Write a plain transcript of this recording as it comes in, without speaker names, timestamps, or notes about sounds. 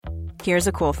Here's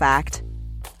a cool fact.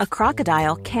 A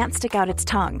crocodile can't stick out its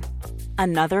tongue.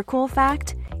 Another cool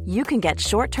fact, you can get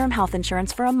short-term health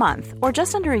insurance for a month or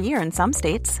just under a year in some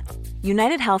states.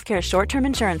 United Healthcare short-term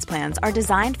insurance plans are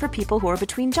designed for people who are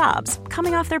between jobs,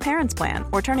 coming off their parents' plan,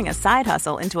 or turning a side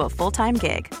hustle into a full-time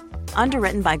gig.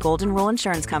 Underwritten by Golden Rule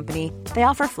Insurance Company, they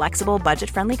offer flexible,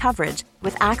 budget-friendly coverage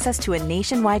with access to a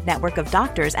nationwide network of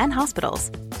doctors and hospitals.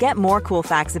 Get more cool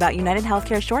facts about United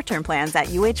Healthcare short-term plans at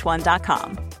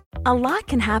uh1.com. A lot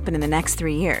can happen in the next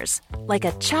 3 years. Like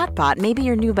a chatbot may be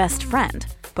your new best friend.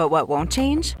 But what won't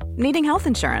change? Needing health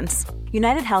insurance.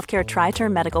 United Healthcare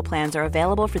Tri-Term Medical Plans are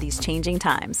available for these changing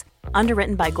times.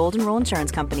 Underwritten by Golden Rule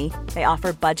Insurance Company, they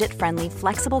offer budget-friendly,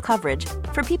 flexible coverage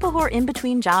for people who are in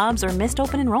between jobs or missed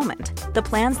open enrollment. The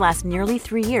plans last nearly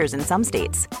 3 years in some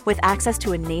states, with access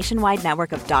to a nationwide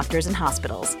network of doctors and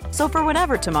hospitals. So for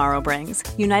whatever tomorrow brings,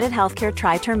 United Healthcare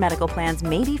Tri-Term Medical Plans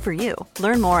may be for you.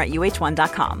 Learn more at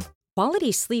uh1.com.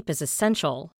 Quality sleep is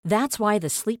essential. That's why the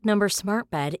Sleep Number Smart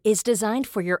Bed is designed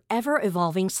for your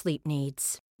ever-evolving sleep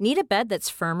needs. Need a bed that's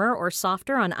firmer or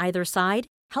softer on either side?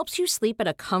 Helps you sleep at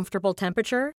a comfortable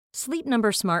temperature? Sleep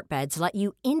Number Smart Beds let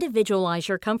you individualize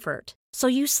your comfort, so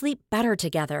you sleep better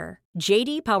together.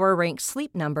 J.D. Power ranks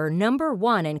Sleep Number number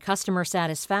 1 in customer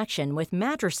satisfaction with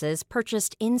mattresses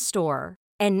purchased in-store.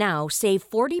 And now, save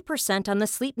 40% on the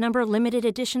Sleep Number Limited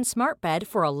Edition Smart Bed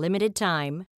for a limited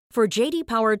time. For J.D.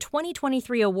 Power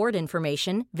 2023 award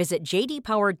information, visit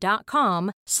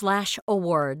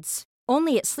jdpower.com/awards.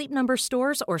 Only at Sleep Number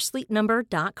stores or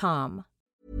sleepnumber.com.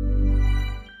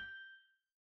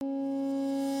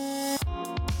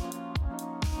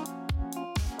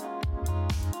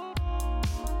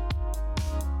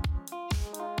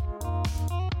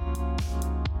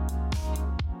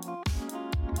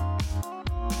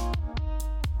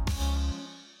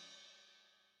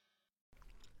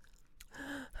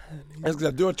 Jag ska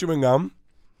säga, du har chewing gum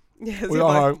Yes, och jag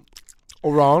har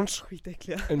orange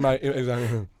skitäckliga. in my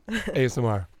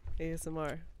ASMR.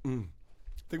 ASMR.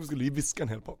 Tänk om vi skulle viska en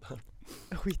hel podd här.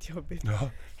 Skitjobbigt. Ja.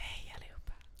 Hej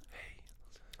allihopa. Hej.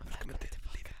 Välkommen tillbaka.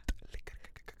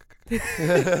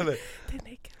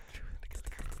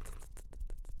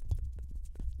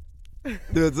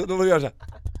 Du vet, då gör jag såhär.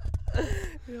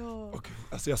 Ja. Okej,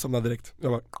 alltså jag somnade direkt.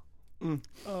 Jag bara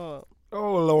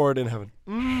Oh Lord in heaven.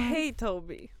 Hej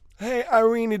Toby. Hej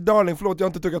Irene darling, förlåt jag har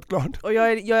inte tuggat klart. Och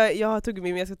jag har tuggummi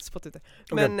men jag ska inte spotta ut det.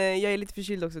 Men jag är lite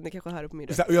förkyld också, ni kanske hör på min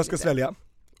röst. Och jag ska svälja,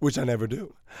 which I never do.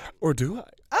 Or do I?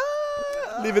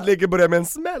 Livet ligger börjar med en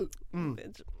smäll.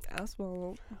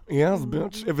 Asshole. Yes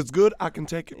bitch, if it's good I can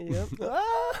take it. Yep.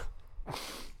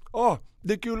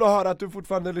 Det är kul att höra att du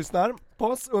fortfarande lyssnar på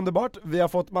oss, underbart. Vi har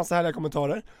fått massa härliga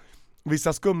kommentarer.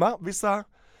 Vissa skumma, vissa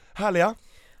härliga.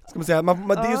 Ska man säga,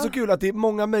 det är så kul att det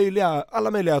är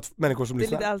alla möjliga människor som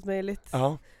lyssnar. Det är lite allt möjligt.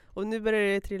 Ja. Och nu börjar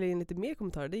det trilla in lite mer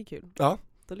kommentarer, det är kul. Ja.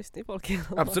 Då lyssnar ju folk igen.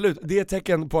 Absolut, det är ett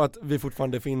tecken på att vi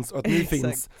fortfarande finns och att ni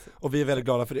finns. Och vi är väldigt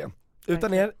glada för det.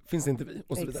 Utan er finns inte vi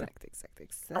och så vidare. Exakt.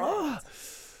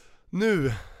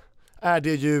 Nu är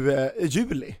det ju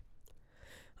juli.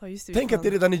 Ja, just det, Tänk att det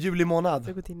är redan i juli månad. Vi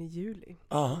har gått in i juli.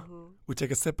 We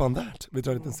take a sip on that. Vi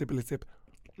tar en liten sip.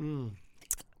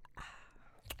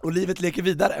 Och livet leker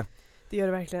vidare. Det gör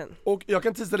det verkligen. Och jag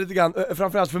kan tista lite grann,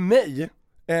 framförallt för mig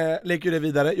leker det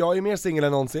vidare. Jag är mer singel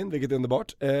än någonsin, vilket är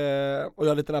underbart. Och jag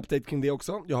har en liten update kring det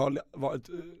också.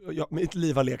 Mitt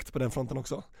liv har lekt på den fronten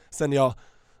också. Sen jag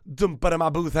dumpade my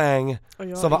boothang,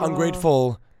 som var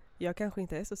ungrateful. Jag kanske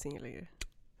inte är så singel längre.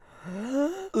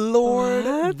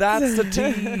 Lord, that's a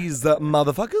tease,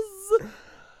 motherfuckers.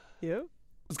 Yep.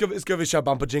 Ska vi köra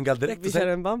bumpa jingle direkt? Vi kör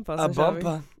en bumpa, så kör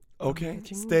vi. Okej,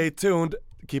 stay tuned,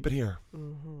 keep it here.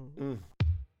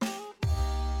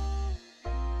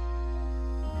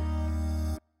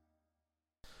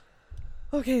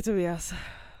 Okej, Tobias.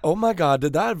 Oh my god, det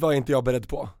där var inte jag beredd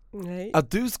på. Nej.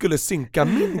 Att du skulle synka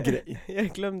min grej. Jag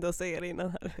glömde att säga det innan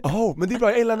här. Men det är bra,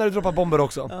 jag gillar när du droppar bomber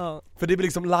också. Ja. För det blir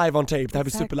liksom live on tape, det här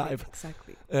blir super live.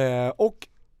 Exactly. Och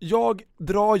jag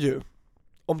drar ju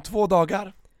om 2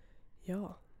 dagar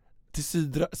till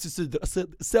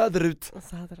söderut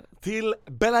till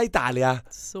Bella Italia,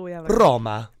 så jävla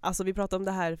Roma. Alltså vi pratade om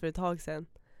det här för ett tag sedan.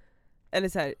 Eller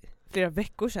så här, flera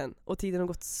veckor sedan. Och tiden har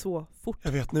gått så fort.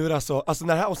 Jag vet, nu är det alltså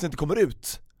när det här avsnittet kommer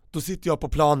ut, då sitter jag på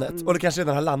planet, och det kanske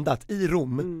redan har landat i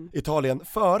Rom, Italien,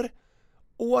 för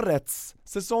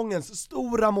säsongens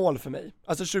stora mål för mig.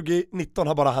 Alltså 2019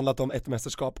 har bara handlat om ett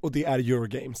mästerskap, och det är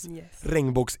Eurogames. Yes.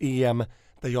 Regnbågs-EM,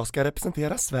 där jag ska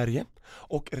representera Sverige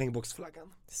och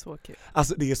regnbågsflaggan. Så kul.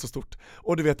 Alltså det är så stort.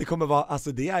 Och du vet, det kommer vara,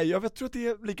 alltså jag tror att det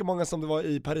är lika många som det var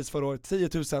i Paris förra året, 10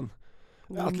 000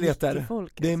 atleter. Mycket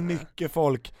folk, det är alltså. mycket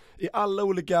folk i alla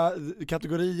olika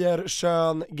kategorier,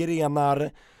 kön,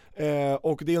 grenar.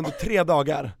 Och det är under 3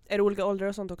 dagar. Är det olika åldrar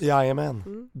och sånt också?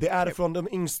 Jajamän. Det är från de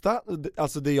yngsta,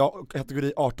 alltså det är jag,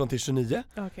 kategori 18 till 29.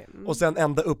 Okay. Och sen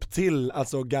ända upp till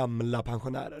alltså gamla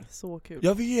pensionärer. Så kul.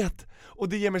 Jag vet! Och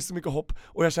det ger mig så mycket hopp.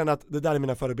 Och jag känner att det där är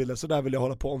mina förebilder, så där vill jag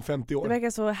hålla på om 50 år. Det verkar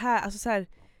så här, alltså så här,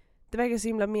 det verkar så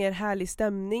himla mer härlig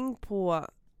stämning på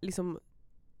liksom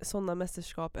sådana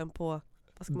mästerskap än på,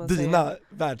 vad ska man Dina säga?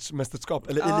 världsmästerskap,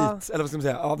 eller elit, eller vad ska man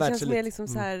säga? Ja, det känns världselit. mer liksom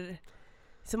så här,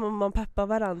 som om man peppar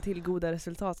varann till goda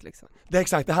resultat liksom. Det är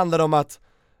exakt, det handlar om att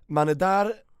man är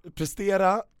där,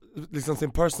 prestera, liksom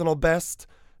sin personal best,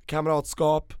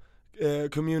 kamratskap,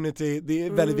 community, det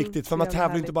är väldigt viktigt för man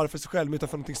tävlar inte bara för sig själv utan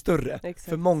för någonting större, Exakt.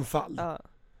 för mångfald. Ja.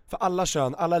 För alla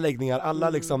kön, alla läggningar, alla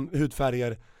liksom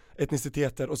hudfärger,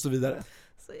 etniciteter och så vidare.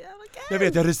 Så jävla kul! Jag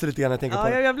vet, jag ryser lite grann när jag tänker på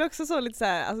det. Jag blir också så lite så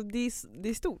här, alltså det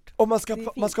är stort. Och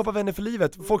man skapar vänner för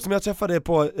livet. Folk som jag träffade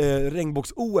på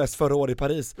regnbågs-OS förra året i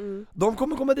Paris, de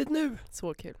kommer komma dit nu.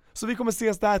 Så kul. Så vi kommer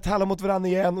ses där, tävla mot varandra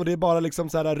igen och det är bara liksom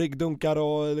så här ryggdunkar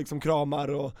och liksom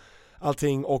kramar och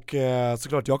allting. Och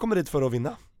såklart, jag kommer dit för att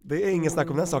vinna. Det är ingen snack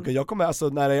om den saken. Jag kommer alltså,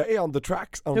 när jag är on the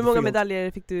tracks, Hur många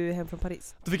medaljer fick du hem från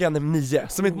Paris? Då fick jag 9,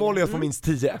 så mitt mål är att få minst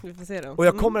 10. Vi får se då. Och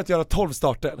jag kommer att göra 12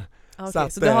 starter.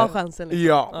 Så du har chansen liksom.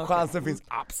 Ja, chansen finns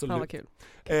absolut. Fan vad kul.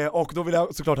 Och då vill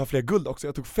jag såklart ha fler guld också.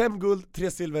 Jag tog 5 guld,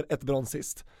 3 silver, 1 brons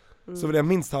sist. Så vill jag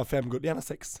minst ha 5 guld, gärna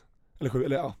 6 eller 7,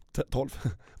 eller ja, 12.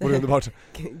 Vore underbart.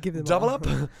 Double up.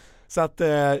 Så att,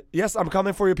 yes, I'm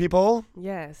coming for you people.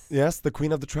 Yes, the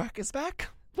queen of the track is back.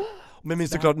 Men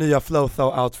minns såklart nya flow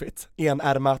outfit.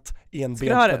 Enärmat,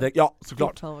 enbent. Ja,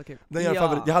 såklart. Fan vad kul. Den är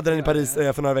favorit. Jag hade den i Paris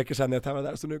för några veckor sedan när jag tävlade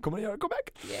där, så nu kommer den göra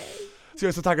comeback. Så jag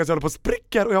är så taggad att jag håller på och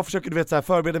spricker och jag försöker, du vet, så här,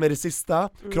 förbereda mig det sista.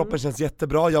 Kroppen känns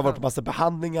jättebra, jag har varit på massa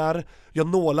behandlingar. Jag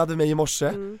nålade mig i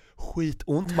morse.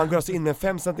 Skitont. Man går alltså in med en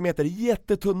 5 cm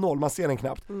jättetunn nål, man ser den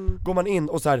knappt. Går man in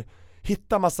och så här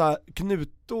hittar massa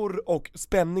knutor och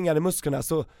spänningar i musklerna,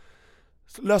 så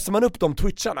löser man upp de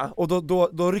twitcharna och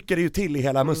då rycker det ju till i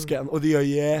hela muskeln och det gör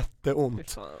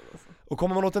jätteont. Och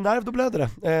kommer man åt den där, då blöder det.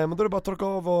 Men då är det bara att torka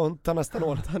av och ta nästa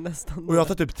nål. Och jag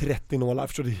tar typ 30 nålar,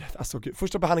 förstår du? Alltså,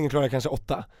 första behandlingen klarar jag kanske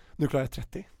 8, nu klarar jag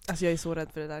 30. Alltså jag är så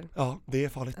rädd för det där. Ja, det är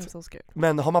farligt. I'm so scared.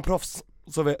 Men har man proffs,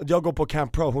 så jag går på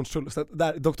Camp Pro Hornstull, så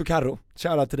där, Dr. Karo,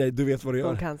 shoutout till dig, du vet vad du gör.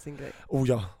 Hon kan sin grej. Oh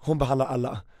ja, hon behandlar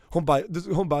alla. Hon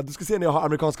bara, du ska se när jag har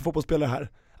amerikanska fotbollsspelare här.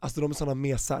 Alltså de är sådana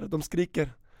mesar, de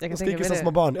skriker. De skriker som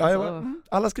små barn. Ja,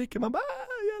 alla skriker, man bara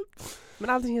hjälp. Men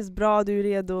allting känns bra, du är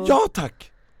redo. Ja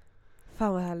tack!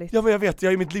 Fan vad härligt. Ja men jag vet, jag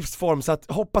är i mitt livsform, så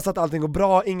att hoppas att allting går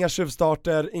bra, inga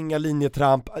tjuvstarter, inga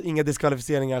linjetramp, inga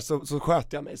diskvalificeringar, så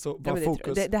sköter jag mig, så bara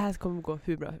fokus. Det här kommer gå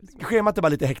hur bra. Schemat är bara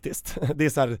lite hektiskt. Det är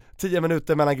så här 10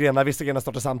 minuter mellan grenar, vissa grenar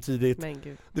startar samtidigt. Men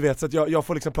gud. Du vet, så att jag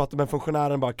får liksom prata med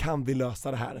funktionären bara, kan vi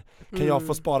lösa det här? Kan jag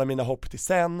få spara mina hopp till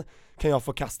sen? Kan jag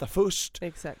få kasta först?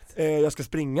 Exakt. Jag ska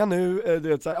springa nu, du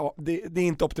vet, så här, ja, det är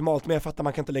inte optimalt, men jag fattar,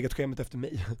 man kan inte lägga ett schemat efter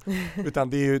mig. Utan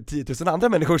det är ju 10 000 andra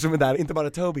människor som är där, inte bara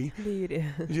Toby. Det är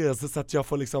det. Yes, så att jag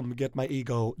får liksom get my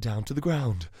ego down to the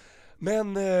ground.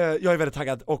 Men jag är väldigt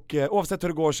taggad och oavsett hur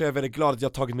det går så är jag väldigt glad att jag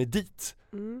har tagit mig dit.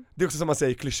 Det är också som man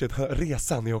säger klyschigt,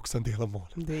 resan är också en del av målet.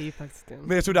 Det är ju faktiskt det.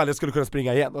 Men jag trodde aldrig jag skulle kunna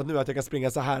springa igen, och nu att jag kan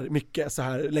springa så här mycket, så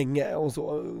här länge och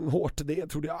så hårt, det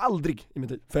trodde jag aldrig i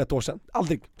mitt liv, för 1 år sedan.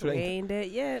 Aldrig, tror jag inte.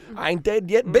 I ain't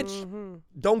dead yet bitch.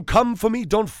 Don't come for me,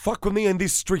 don't fuck with me in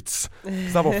these streets.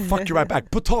 Så jag bara fuck you right back.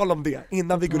 På tal om det,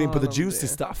 innan vi går in på the juicy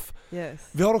stuff.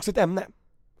 Vi har också ett ämne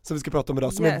som vi ska prata om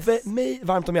idag, som är mig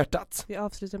varmt om hjärtat. Vi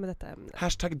avslutar med detta ämne.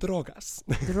 Hashtag drogas.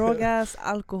 Drogas,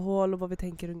 alkohol och vad vi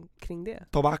tänker kring det.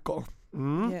 Tobacco.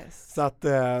 Så att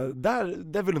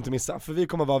där vill du inte missa, för vi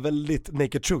kommer vara väldigt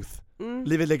naked truth.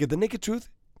 Livet lägger the naked truth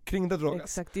kring the drogas.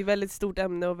 Exakt, det är väldigt stort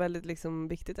ämne och väldigt liksom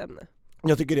viktigt ämne.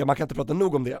 Jag tycker det, man kan inte prata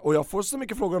nog om det. Och jag får så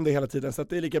mycket frågor om det hela tiden, så att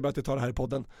det är lika bra att jag tar det här i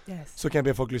podden. Så kan jag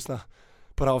be folk lyssna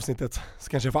på det här avsnittet, så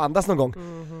kanske jag får andas någon gång.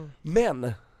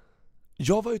 Men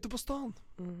jag var ute på stan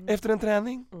efter en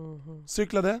träning,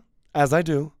 cyklade, as I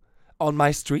do, on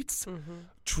my streets,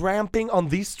 tramping on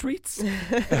these streets,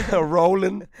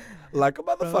 rolling like a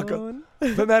motherfucker.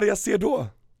 Vem är det jag ser då?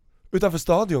 Utanför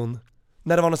stadion,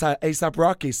 när det var någon så här A$AP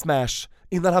Rocky smash,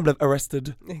 innan han blev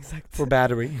arrested for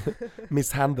battery,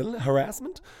 misshandel,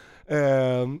 harassment,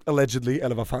 allegedly,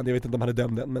 eller vad fan, jag vet inte om han är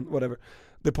dömd än, men whatever.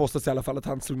 Det påstås i alla fall att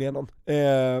han slog ner någon.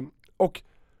 Och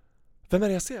vem är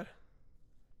det jag ser?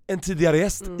 En tidigare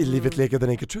gäst i Livet leker the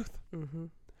naked truth.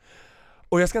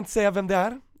 Och jag ska inte säga vem det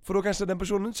är, för då kanske den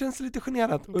personen känns lite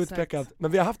generad och utpekad.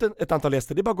 Men vi har haft ett antal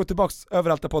gäster, det är bara att gå tillbaks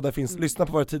överallt där poddar finns, lyssna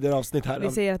på våra tidigare avsnitt här.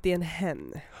 Vi säger att det är en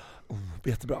hen.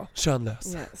 Jättebra.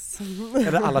 Könlös. Yes.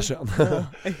 Eller alla kön. Ja,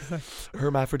 exakt.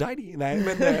 Hermaphrodite. Nej,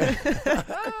 men...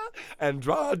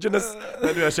 androgynous.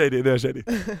 Nej, nu är jag shady.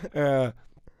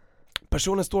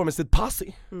 Personen står med sitt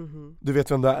passi. Mhm. Du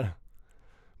vet vem det är.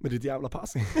 Med ditt jävla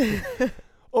passi.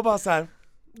 Och bara så här,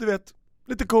 du vet,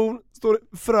 lite cool. Står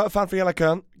framför hela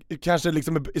kön. Kanske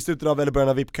liksom i slutet av eller början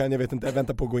av VIP-kön, jag vet inte, jag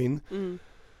väntar på att gå in.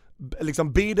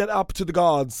 Liksom beat it up to the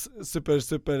gods.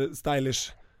 Super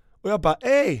stylish. Och jag bara,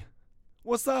 hey,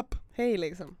 what's up? Hej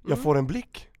liksom. Jag får en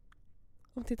blick.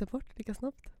 Om titta bort lika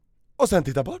snabbt. Och sen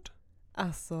tittar bort.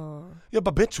 Alltså, Jag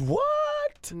bara, bitch,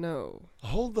 what? no.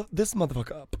 Hold this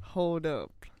motherfucker up. Hold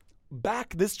up. Back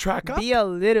this track up. Be a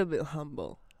little bit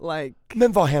humble. Like,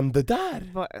 Men vad hände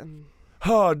där?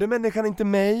 Hörde människan inte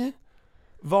mig?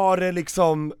 Var det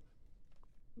liksom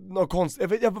något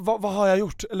konstigt? Vad har jag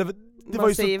gjort? Eller, det man var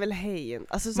ju säger så, väl hej.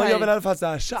 Alltså, man såhär, gör väl i alla fall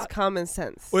såhär, tja. it's common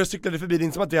sense. Och jag cyklade förbi, det är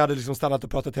inte som att jag hade liksom stannat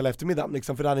och pratat hela eftermiddagen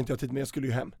liksom, för det hade inte jag tid med, jag skulle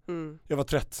ju hem. Jag var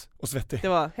trött och svettig. Det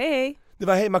var hej. Det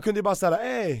var hej, man kunde ju bara såhär,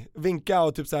 hej, vinka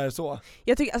och typ såhär så.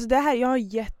 Jag tycker, alltså det här, jag har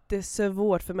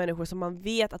jättesvårt för människor som man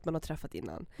vet att man har träffat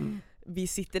innan. Vi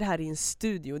sitter här i en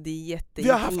studio, det är Vi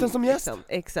har haft den som gäst. Liksom.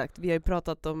 Exakt, vi har ju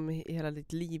pratat om hela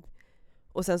ditt liv.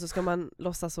 Och sen så ska man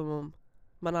låtsas som om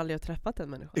man aldrig har träffat en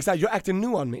människa. Exakt, you're acting new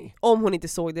on me. Om hon inte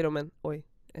såg det då, men oj.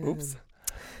 Oops.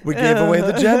 We gave away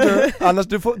the gender. Annars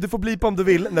du får blipa om du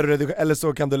vill när du redigerar, eller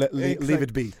så kan du leave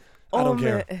it be. I don't om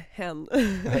care. hen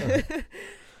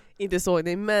inte såg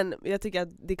det, men jag tycker att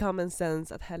det är common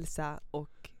sense att hälsa,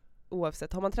 och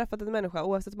oavsett, har man träffat en människa,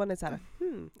 oavsett om man är såhär,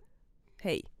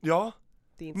 hej. Ja,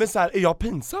 Det är inte men såhär, är jag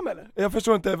pinsam eller? Jag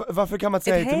förstår inte, varför kan man inte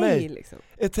säga hej till mig? Liksom.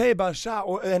 Ett hej bara tja,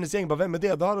 och hennes gäng bara, vem är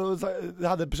det? Då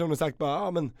hade personen sagt bara,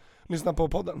 ja men lyssna på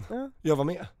podden, Ja, jag var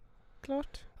med.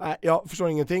 klart. Nej, jag förstår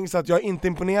ingenting, så att jag är inte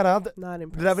imponerad. Not Det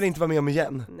impressed. där vill jag inte vara med om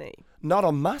igen. Nej. Not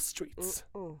on my streets,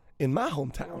 in my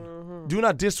hometown. Do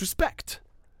not disrespect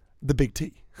the big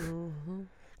T.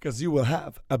 Because you will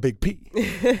have a big P.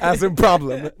 As in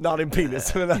problem, not in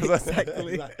penis.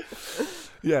 Exactly.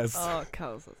 Yes.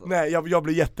 Kaos alltså. Nej, jag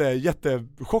blir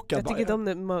jättechockad. Jag tycker inte om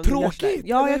det. Tråkigt!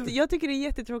 Ja, jag tycker det är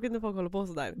jättetråkigt när folk håller på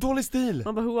sådär. Dålig stil.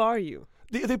 Man bara, who are you?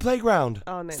 Det är playground.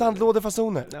 Nej.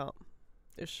 Sandlådefasoner. Ja,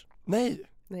 usch. Nej,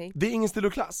 Nej, det är ingen stil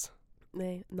och klass.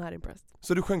 nej, not impressed.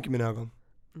 Så du sjönk i mina ögon.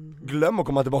 Glöm att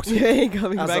komma tillbaka. You ain't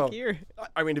coming Alltså, back here.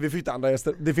 I mean, vi får inte andra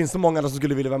gäster. Det finns så många som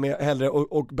skulle vilja vara med hellre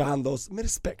och behandla oss med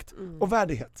respekt och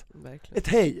värdighet. Verkligen. Ett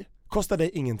hej kostar dig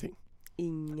ingenting.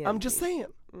 Ingenting. I'm just saying.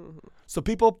 So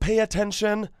people pay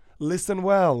attention, listen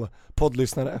well,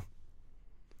 poddlyssnare.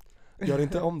 Gör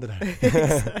inte om det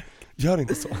där. Gör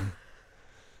inte så.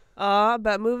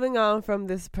 But moving on from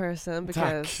this person,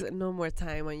 because no more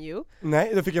time on you.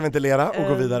 Nej, då fick jag ventilera och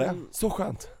gå vidare. Så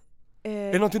skönt.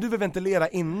 Är det någonting du vill ventilera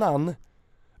innan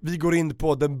vi går in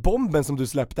på den bomben som du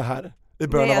släppte här i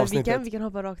början av avsnittet? Vi kan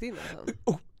hoppa rakt in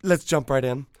alltså. Let's jump right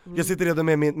in. Jag sitter redan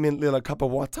med min lilla cup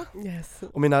of water. Yes.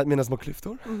 Och mina små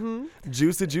klyftor.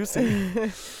 Juicy.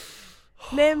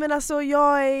 Nej men alltså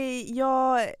jag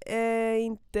är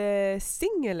inte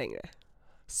singel längre.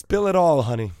 Spill it all,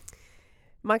 honey.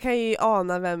 Man kan ju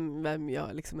ana vem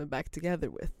jag liksom är back together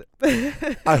with.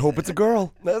 I hope it's a girl.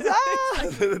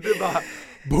 Det är bara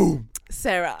boom.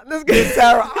 Sarah.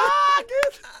 Sarah.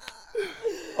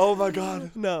 Oh my god.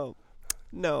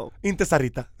 No. Inte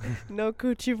Sarita. No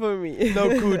coochie for me.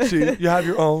 No coochie. You have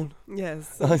your own.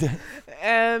 Yes. Okay.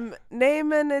 Nej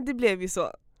men det blev ju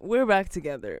så. We're back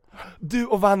together. Du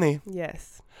och Vanni,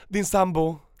 Yes. din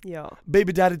sambo, Ja.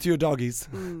 baby daddy to your doggies,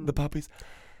 the puppies.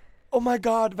 Oh my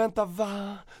god, vänta,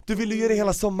 va? Du ville ju göra det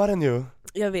hela sommaren ju.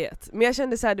 Jag vet. Men jag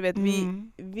kände så här, du vet,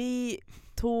 vi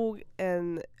tog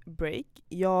en break.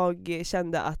 Jag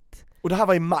kände att... Och det här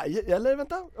var i maj, eller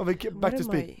vänta? Och vi back to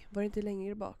speak. Var det inte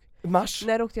längre bak? Mars?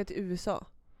 När åkte jag till USA?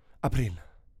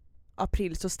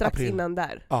 April, så strax innan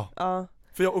där. Ja.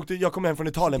 För jag kom hem från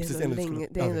Italien precis det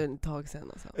är ändå en tag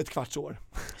sen alltså. Ett kvarts år.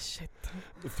 Shit.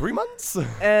 3 months.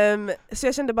 Så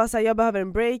jag kände bara såhär, jag behöver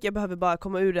en break, jag behöver bara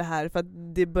komma ur det här, för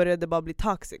att det började bara bli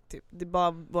toxic typ. Det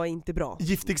bara var inte bra.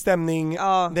 Giftig stämning,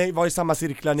 ni var i samma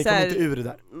cirklar, ni kom inte ur det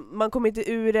där. Man kommer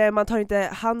inte ur det, man tar inte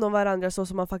hand om varandra så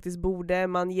som man faktiskt borde,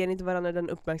 man ger inte varandra den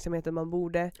uppmärksamheten man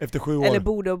borde. Efter 7 år.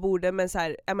 Eller borde, men så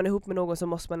här, är man ihop med någon så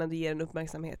måste man ändå ge den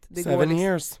uppmärksamhet. 7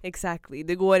 years. Exactly,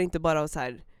 det går inte bara att så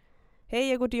här. Hej,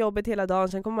 jag går till jobbet hela dagen,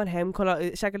 sen kommer man hem,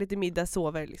 käkar lite middag,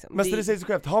 sover liksom. Men det säger sig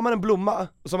självt, har man en blomma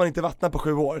som man inte vattnar på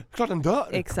 7 år, klart den dör.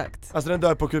 Exakt. Alltså den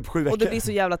dör på 7 veckor. Och det blir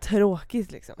så jävla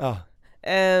tråkigt liksom. Ja.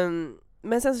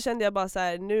 Men sen så kände jag bara så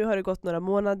här: nu har det gått några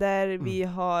månader, vi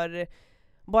har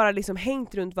bara liksom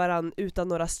hängt runt varann utan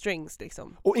några strings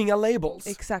liksom. Och inga labels.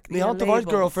 Exakt. Ni har inte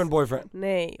varit girlfriend, boyfriend.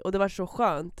 Nej, och det var så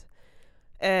skönt.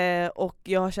 Och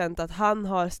jag har känt att han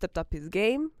har stepped up his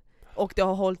game. Och det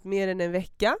har hållit mer än en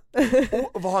vecka.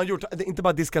 Och vad har han gjort? Inte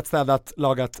bara diskat, städat,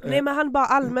 lagat? Nej, men han bara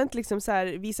allmänt liksom så här,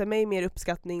 visar mig mer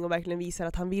uppskattning och verkligen visar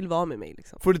att han vill vara med mig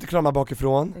liksom. Får lite kramar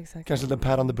bakifrån? Exakt. Kanske lite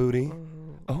pat on the booty?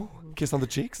 Oh, kiss on the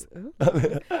cheeks?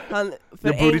 Han,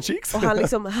 Your booty cheeks? Och han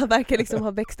verkar liksom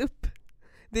ha växt upp.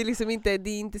 Det är liksom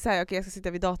inte så här, okej, jag ska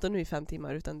sitta vid datorn nu i 5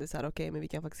 timmar, utan det är så här, okej, men vi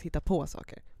kan faktiskt hitta på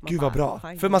saker. Gud vad bra,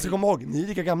 för man ska komma ihåg, ni är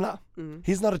lika gamla.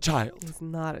 He's not a child. He's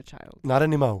not a child. Not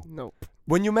anymore. Nope.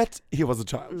 When you met, he was a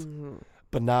child.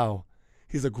 But now,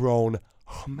 he's a grown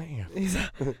man.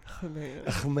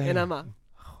 Man. En Emma.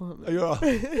 Ja,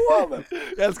 woman.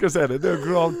 Jag älskar att säga det, du är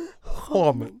grown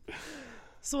woman.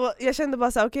 Så jag kände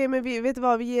bara såhär, okej, men vet du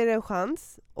vad, vi ger det en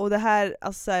chans. Och det här,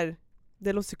 alltså så här,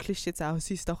 det låter så klyschigt såhär,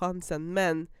 sista chansen,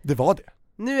 men det var det.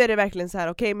 Nu är det verkligen så här,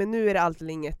 okej, men nu är det allt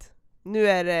eller inget. Nu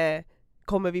är det,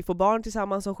 kommer vi få barn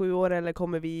tillsammans om 7 år eller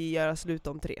kommer vi göra slut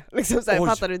om 3? Liksom så här,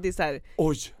 fattar du? Det är så här,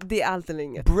 det är allt eller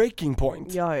inget. Breaking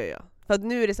point. Ja. För att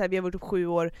nu är det så här, vi har varit upp 7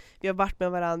 år, vi har varit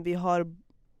med varandra, vi har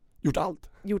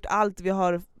gjort allt, vi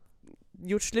har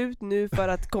gjort slut nu för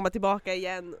att komma tillbaka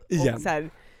igen. Och så här,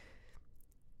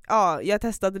 ja, jag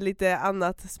testade lite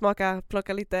annat,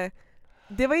 plocka lite.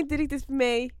 Det var inte riktigt för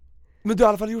mig. Men du har i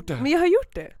alla fall gjort det. Men jag har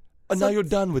gjort det. And now you're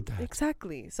done with that.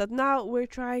 Exactly. Så now we're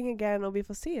trying again och vi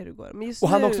får se hur det går. Men just och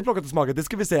nu... han har också plockat och smakat, det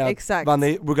ska vi säga. Exakt.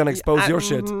 Vanni, we're gonna expose your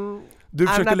shit. Du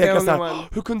försökte leka såhär,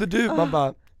 hur kunde du? Man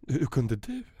bara, hur kunde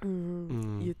du?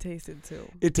 You tasted too.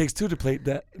 It takes two to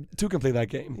play that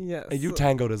game. Yes. And you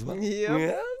tangoed as well. Yep.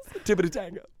 Yes. Tibbity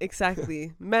tango.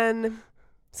 Exactly. Men,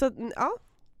 så ja,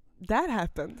 that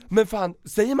happened. Men fan,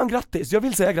 säger man grattis? Jag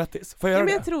vill säga grattis. Får jag göra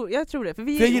det? Jag tror det. För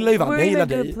jag gillar ju Vanni, jag gillar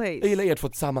dig. Jag gillar er två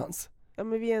tillsammans. Ja,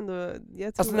 men vi är ändå, jag tror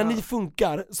alltså när ni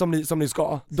funkar som ni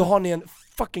ska, då har ni en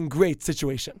fucking great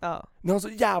situation. Ja. Ni har en så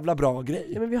jävla bra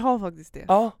grej. Ja, men vi har faktiskt det.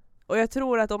 Ja. Och jag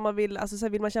tror att om man vill, alltså så här,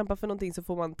 vill man kämpa för någonting så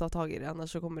får man ta tag i det,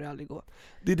 annars så kommer det aldrig gå.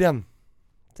 Det är den.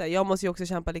 Så här, jag måste ju också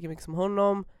kämpa lika mycket som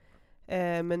honom.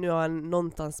 Men nu har han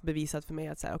någonstans bevisat för mig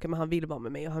att säga, okay, men han vill vara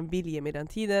med mig och han vill ge mig den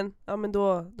tiden. Ja, men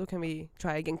då kan vi try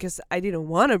again, because I didn't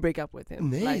want to break up with him.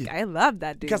 Nej. Like, I love that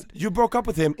dude. Because you broke up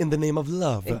with him in the name of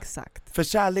love. Exakt. För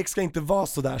kärlek ska inte vara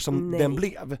så där som den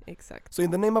blev. Exakt. Så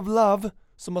in the name of love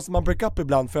så måste man break up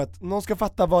ibland för att någon ska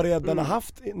fatta vad det är den har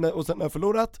haft och sen har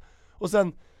förlorat. Och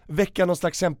sen väcka någon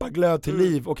slags kämpaglöd till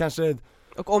liv och kanske...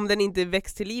 Och om den inte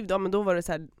växt till liv då, men då var det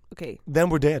så här, okej. Then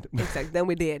we're dead. Exakt, then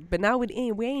we're dead. But now we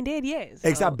ain't dead yet. So.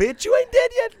 Exakt, bitch you ain't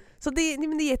dead yet! Så det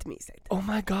är jättemysigt.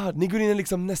 Oh my god, ni går in i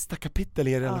liksom nästa kapitel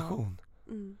i er relation.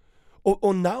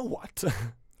 Och now what?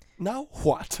 Now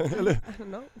what? Eller? I don't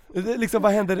know. Liksom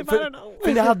vad händer?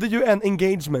 För ni hade ju en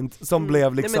engagement som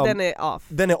blev liksom... Nej, men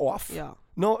den är off. Ja.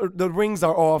 No, the rings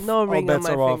are off, no all ring bets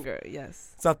on my are finger, off.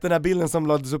 yes. Så att den här bilden som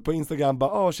lades upp på Instagram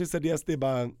bara, oh she said yes, det är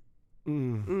bara...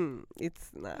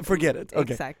 It's not. Forget it,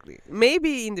 okay. Exactly. Maybe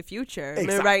in the future, Exakt.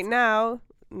 men right now,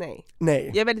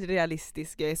 nej. Jag är väldigt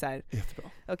realistisk, jag är såhär,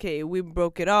 okej, we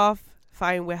broke it off,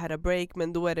 fine we had a break,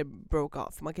 men då är det broke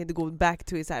off. Man kan inte gå back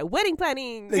to så här wedding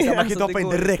planning. Man kan inte hoppa in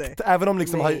direkt, även om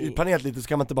liksom har planerat lite så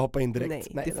kan man inte bara hoppa in direkt.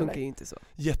 Nej, det funkar ju inte så.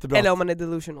 Jättebra. Eller om man är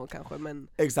delusional kanske, men...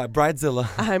 Exakt, bridezilla.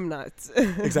 I'm not.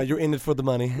 Exakt, you're in it for the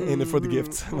money, in it for the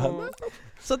gifts.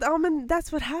 Så men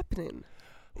that's what happened.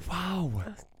 Wow.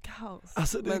 Kaos.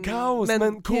 Alltså det är kaos,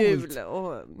 men coolt. Kul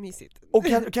och mysigt. Och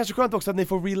kanske skönt också att ni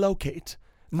får relocate.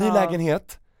 Ny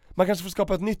lägenhet. Man kanske får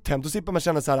skapa ett nytt hem, då slipper man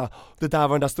känna såhär, det där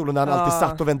var den där stolen där han alltid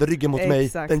satt och vände ryggen mot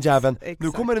mig, den jäveln.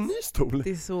 Nu kommer en ny stol,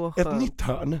 det är så skönt. Ett nytt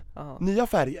hörn, nya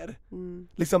färger.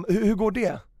 Liksom, hur går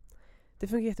det? Det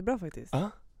funkar jättebra faktiskt. Ja.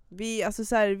 Det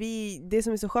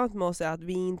som är så skönt med oss är att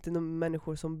vi inte är några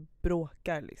människor som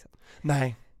bråkar liksom.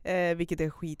 Nej. Vilket är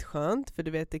skitskönt, för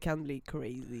du vet det kan bli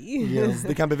crazy. Yes,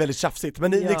 det kan bli väldigt tjafsigt,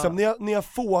 men ni har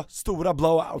få stora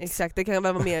blowouts. Exakt, det kan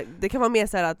vara mer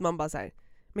så här att man bara så här,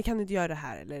 men kan du inte göra det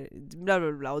här eller bla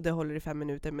bla bla, och det håller i 5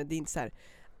 minuter, men det är inte så här.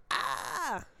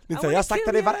 Jag har sagt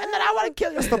det varenda dag, I wanna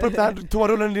kill. Jag stoppar upp den här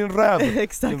toarullen i din röv.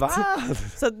 Exakt.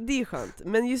 Så det är skönt.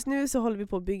 Men just nu så håller vi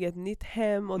på att bygga ett nytt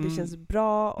hem och det känns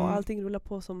bra och allting rullar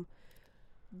på som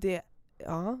det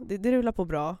rullar på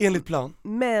bra. Enligt plan.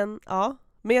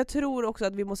 Men jag tror också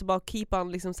att vi måste bara keep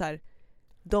on liksom så här,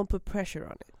 don't put pressure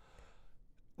on it.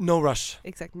 No rush.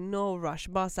 Exakt, no rush.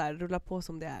 Bara så här, rulla på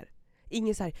som det är.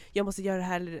 Ingen så här, jag måste göra det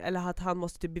här eller att han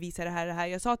måste typ bevisa det här.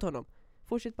 Jag sa till honom,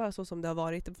 fortsätt bara så som det har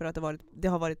varit, för att det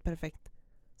har varit perfekt,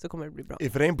 så kommer det bli bra.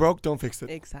 If it ain't broke, don't fix it.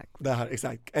 Exakt. Det här,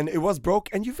 exakt. And it was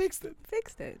broke and you fixed it.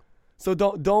 Fixed it. So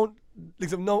don't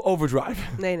liksom no overdrive.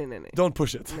 Nej. Don't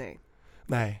push it.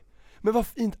 Nej. Men vad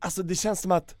fint, alltså det känns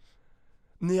som att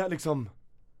ni har liksom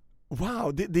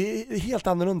wow, det är helt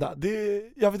annorlunda.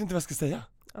 Jag vet inte vad jag ska säga.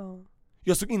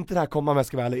 Jag såg inte det här komma, om jag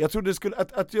ska vara ärlig. Jag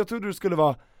trodde det skulle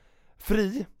vara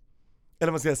fri,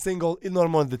 eller vad ska jag säga, single i några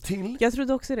månader till. Jag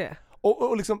trodde också det.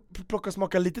 Och liksom plocka och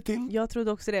smaka lite till. Jag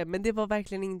trodde också det, men det var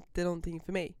verkligen inte någonting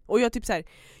för mig. Och jag typ så här,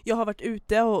 jag har varit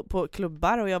ute på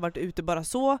klubbar och jag har varit ute bara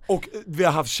så. Och vi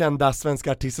har haft kända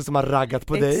svenska artister som har raggat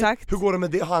på dig. Hur går det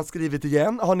med det? Har han skrivit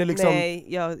igen? Har ni liksom... Nej,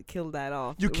 jag killed that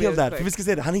off. You killed that, för vi ska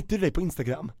säga det, han hittade dig på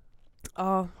Instagram.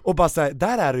 Och bara såhär,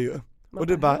 där är du ju. Och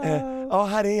du bara,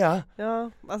 här är jag.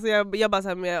 Ja, alltså jag bara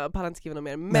såhär, men jag pallar inte skriva något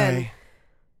mer. Men nej.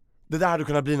 Det där hade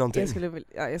kunnat bli någonting.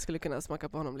 Jag skulle kunna smaka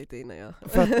på honom lite innan jag...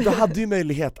 För att du hade ju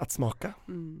möjlighet att smaka.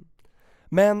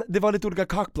 Men det var lite olika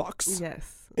cockblocks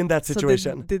in that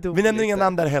situation. Vi nämner inga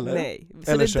namn där heller.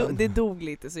 Nej, så det dog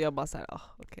lite, så jag bara såhär,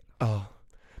 okej.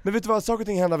 Men vet du vad, saker och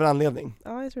ting händer av en anledning.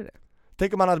 Ja, jag tror det.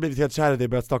 Tänk om han hade blivit helt kär i dig,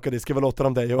 börjat stalka dig, skriva låtar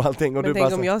om dig och allting. Och men du tänk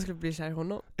bara om jag skulle bli kär i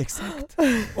honom. Exakt.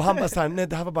 Och han bara såhär, nej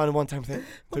det här var bara en one time thing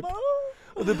typ.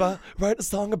 Och du bara, write a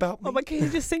song about me. Oh, but can you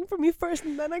just sing for me first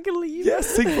and then I can leave?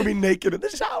 Yes, sing for me naked in the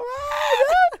shower.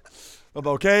 Jag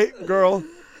bara, okej, girl.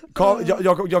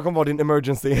 Jag kommer vara din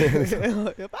emergency.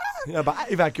 Jag bara,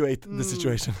 evacuate the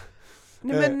situation.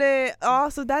 Nej men,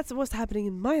 so that's what's happening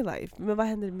in my life. Men vad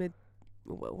händer med,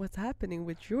 what's happening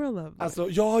with your love? Alltså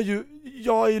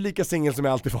jag är ju lika singel som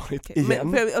jag alltid varit,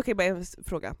 igen. Okej, bara en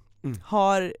fråga.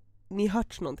 Har ni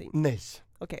hört någonting? Nej.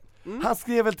 Okej. Han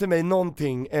skrev väl till mig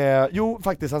någonting,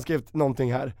 faktiskt han skrev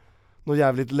någonting här, något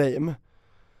jävligt lame,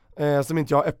 som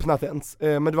inte jag har öppnat ens,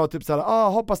 men det var typ såhär,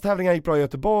 hoppas tävlingen gick bra i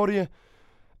Göteborg,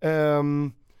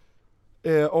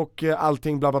 och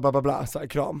allting bla bla bla bla, såhär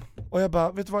kram. Och jag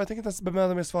bara, vet du vad, jag tänker inte ens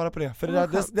bemöda mig att svara på det, för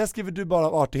det där skriver du bara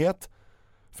av artighet,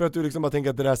 för att du liksom bara tänker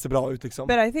att det där ser bra ut liksom.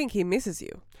 But I think he misses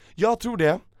you. Jag tror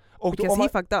det. Och because he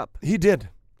fucked up. He did.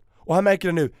 Och han märker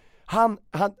det nu.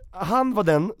 Han var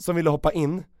den som ville hoppa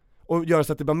in och göra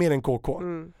så att det var mer än KK.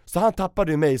 Så han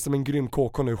tappade ju mig som en grym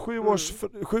KK nu. 7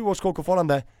 års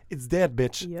KK-förhållande, it's dead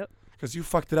bitch. Because you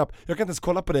fucked it up. Jag kan inte ens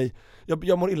kolla på dig.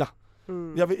 Jag mår illa.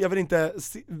 Jag vill inte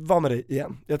vara med dig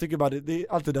igen. Jag tycker bara det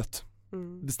är alltid dött.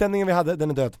 Stämningen vi hade, den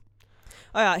är död.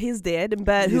 He's dead,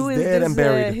 but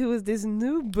who is this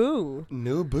new boo?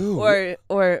 New boo?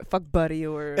 Or fuck buddy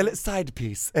or... Eller side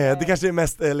piece. Det kanske är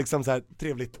mest liksom så här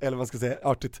trevligt, eller vad man ska säga,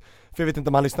 artigt. För jag vet inte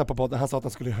om han lyssnar på podden, han sa att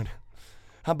han skulle göra det.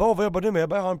 Han bara, vad jobbar du med? Jag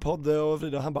bara, jag har en podd och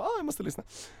Frida. Han bara, jag måste lyssna.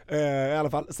 I alla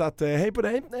fall, så att hej på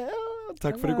dig.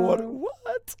 Tack för igår.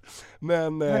 What?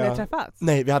 Men, har ni träffats?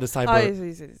 Nej, vi hade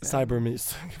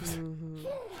cybermys.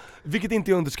 Vilket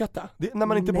inte är underskatta. När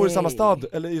man inte bor i samma stad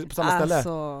eller på samma ställe.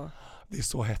 Det är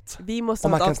så hett. Vi måste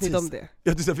ha ett avsnitt om det.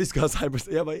 Ja, du sa vi ska ha cyber.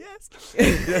 Jag bara yes.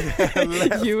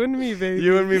 You and me baby.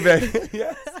 You and me baby.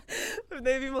 Yes.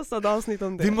 Nej, vi måste ha ett avsnitt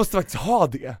om det. Vi måste faktiskt ha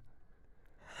det.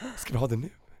 Ska vi ha det nu?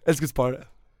 Eller ska vi spara det?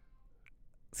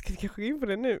 Ska vi kanske gå in på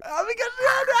det nu? Ja, vi kanske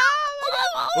gör det!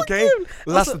 Okej,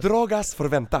 las drogas får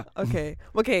vänta.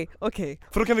 Okej.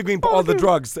 För då kan vi gå in på all the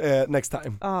drugs next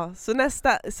time.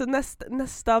 Så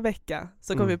nästa vecka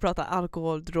så kommer vi prata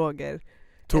alkohol, droger,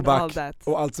 tobak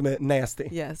och allt som är nasty.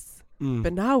 Yes.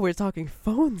 But now we're talking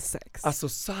phone sex. Alltså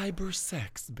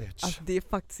cybersex, bitch. Alltså, det är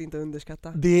faktiskt inte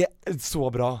underskattat. Det är så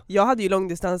bra. Jag hade ju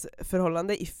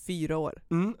långdistansförhållande i 4 år.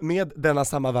 Med denna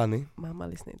samma Vanni. Mamma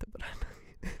lyssnar inte på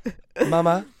den.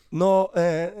 Mamma,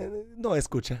 no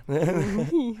escucha.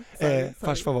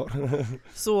 Fars favor.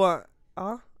 Så,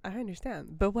 I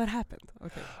understand. But what happened?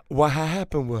 Okay. What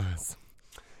happened was,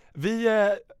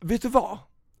 vet du vad?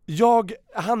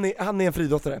 Han är en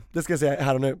fridottare, det ska jag säga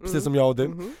här och nu, precis som jag och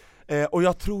du. Och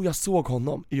jag tror jag såg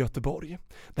honom i Göteborg.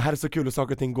 Det här är så kul hur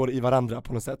saker och ting går i varandra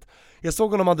på något sätt. Jag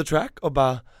såg honom on the track och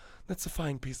bara, that's a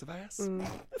fine piece of ass.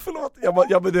 Förlåt,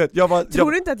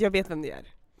 Tror du inte att jag vet vem det är?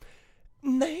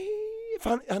 Nej, för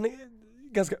han är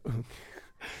ganska ung.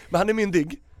 Men han är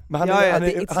myndig. Men han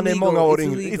är många år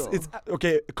yngre.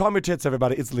 Okej, calm your tits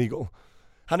everybody, it's legal.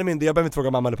 Han är myndig, jag behöver inte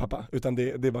fråga mamma eller pappa, utan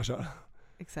det är bara att köra.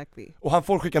 Exactly. Och han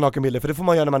får skicka nakenbilder, för det får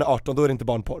man göra när man är 18, då är det inte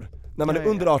barnporr. När man är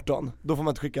under 18, då får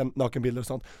man inte skicka nakenbilder och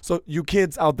sånt. So you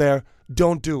kids out there,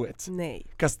 don't do it. Nej.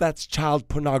 'Cause that's child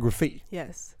pornography.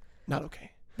 Yes. Not okay.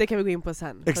 Det kan vi gå in på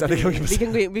sen. Exakt,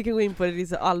 vi kan gå in på det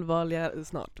lite allvarliga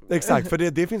snart. Exakt, för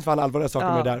det finns fan allvarliga saker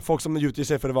med det där. Folk som utger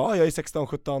sig för att vara, jag är 16,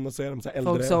 17 och så är de så här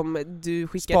äldre. Folk som du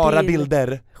skickar spara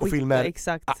bilder och filmer.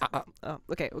 Exakt.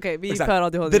 Okej, vi är för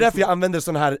ADHD. Det är därför jag använder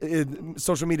sån här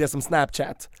social media som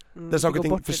Snapchat. Där saker och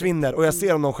ting försvinner och jag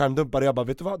ser om någon skärmdumpar och jag bara,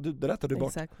 vet du vad, det där tar du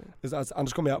bort. Alltså,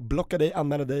 annars kommer jag blocka dig,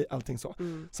 anmäla dig, allting så.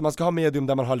 Så man ska ha medium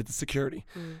där man har lite security,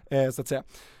 så att säga.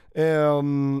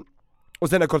 Och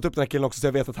sen har jag kollat upp den här killen också, så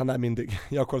jag vet att han är myndig.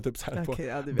 Jag har kollat upp så här på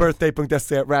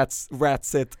birthday.se,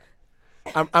 ratsit.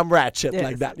 I'm ratchet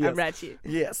yes, like that. Yes. I'm ratchet.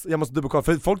 Yes, jag måste dubbelkolla,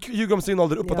 för folk ljuger om sin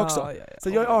ålder uppåt också. Så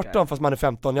jag är 18 fast man är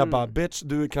 15, jag bara bitch,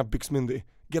 du är knappt byxmyndig.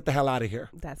 Get the hell out of here.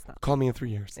 That's not. Call me in 3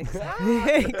 years.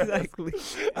 Exactly.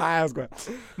 Nej jag skojar.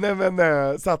 Nej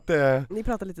men så att ni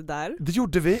pratade lite där. Det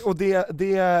gjorde vi, och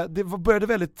det började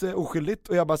väldigt oskyldigt.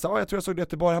 Och jag bara sa, jag tror jag såg det i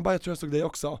Göteborg. Han bara, jag tror jag såg dig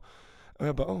också. Och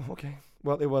jag bara, okej.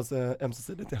 Well it was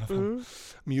ömsesidigt i alla fall.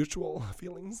 Mutual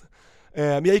feelings.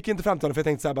 Men jag gick inte fram till honom för jag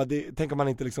tänkte såhär, tänk om man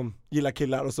inte liksom gillar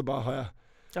killar och så bara har jag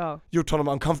gjort honom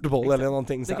uncomfortable. Exakt. Eller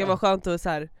någonting såhär. Det kan vara skönt att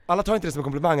såhär. Alla tar inte det som en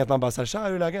komplimang att man bara såhär, tja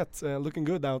hur är läget? Looking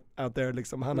good out there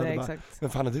liksom. Han hade bara, exakt. men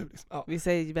fan är du liksom? Ja.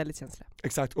 Vissa är väldigt känsliga.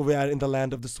 Exakt, och vi är in the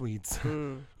land of the Swedes.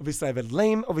 Och vissa är väldigt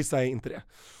lame och vissa är inte det.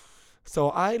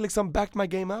 Så I liksom backed my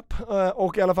game up,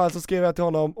 och i alla fall så skrev jag till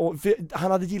honom, och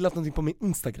han hade gillat någonting på min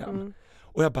Instagram.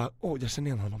 Och jag bara, jag känner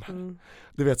igen honom här.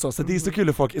 Du vet så det är så kul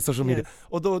hur folk i social media.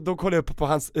 Och då kollade jag upp på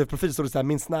hans profil, så det såhär,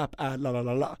 min snap är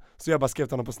la. Så jag bara skrev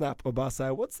till honom på snap och bara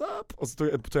såhär, what's up? Och så tog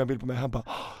jag en bild på mig, han bara,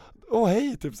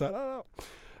 hej, typ såhär.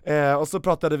 Och så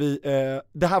pratade vi,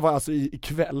 det här var alltså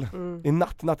ikväll, i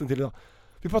natten till idag.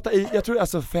 Vi pratade jag tror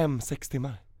alltså 5-6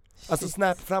 timmar. Alltså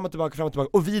snap, fram och tillbaka,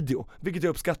 och video, vilket jag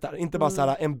uppskattar. Inte bara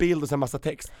såhär en bild och sen massa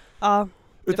text.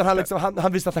 Utan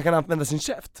han visar att han kan använda sin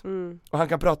käft. Och han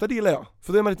kan prata, det gillar jag.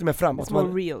 För då är man lite mer framåt. It's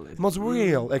more real. More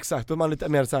real, exakt. Då är man lite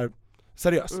mer så här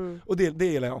seriös. Och det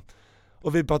gillar jag.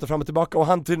 Och vi pratade fram och tillbaka. Och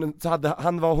han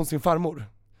var hos sin farmor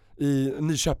i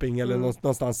Nyköping eller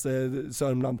någonstans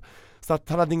Sörmland. Så att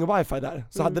han hade ingen wifi där.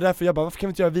 Så hade därför jag bara, varför kan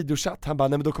vi inte göra videochatt? Han bara,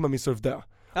 nej men då kommer min surf dö. Och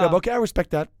jag bara, okej, I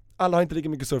respect that. Alla har inte lika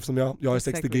mycket surf som jag har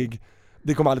 60 gig.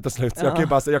 Det kommer aldrig ta slut. Jag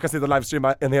kan sitta och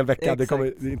livestreama en hel vecka. Det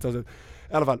kommer inte ta slut.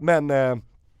 I alla fall, men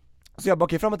så jag bara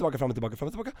okej, fram och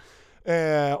tillbaka.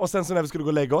 Och sen så när vi skulle gå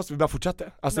och lägga oss, vi bara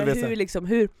fortsatte. Alltså, men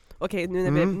hur okej,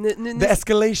 nu när vi the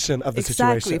escalation of the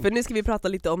situation. För nu ska vi prata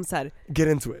lite om så här. Get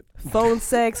into it. Phone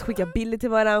sex, skicka bilder till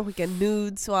varandra, skicka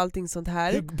nudes och allting sånt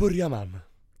här. Hur börjar man?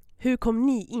 Hur kom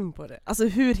ni in på det? Alltså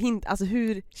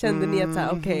hur kände ni att såhär,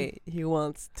 okej, he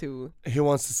wants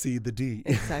to see the D.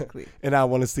 Exactly. And I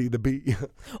want to see the B.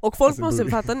 Och folk måste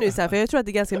fatta nu såhär, för jag tror att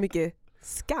det är ganska mycket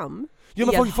skam i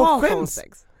att ha phone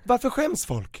sex. Varför skäms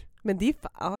folk? Men det är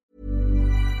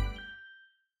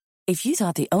If you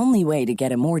thought the only way to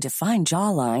get a more defined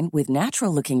jawline with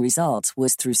natural-looking results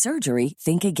was through surgery,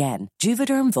 think again.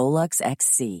 Juvederm Volux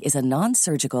XC is a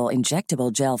non-surgical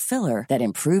injectable gel filler that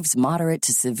improves moderate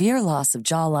to severe loss of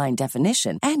jawline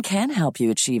definition and can help you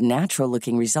achieve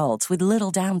natural-looking results with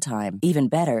little downtime. Even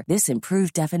better, this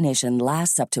improved definition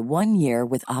lasts up to 1 year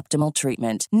with optimal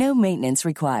treatment. No maintenance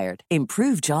required.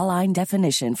 Improve jawline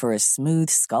definition for a smooth,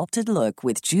 sculpted look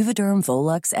with Juvederm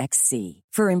Volux XC.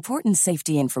 For important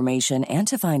safety information and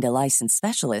to find a licensed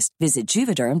specialist, visit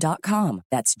Juvederm.com.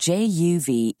 That's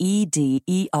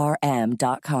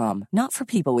JUVEDERM.com. Not for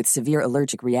people with severe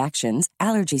allergic reactions,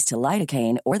 allergies to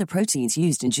lidocaine, or the proteins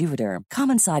used in Juvederm.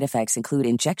 Common side effects include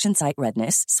injection site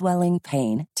redness, swelling,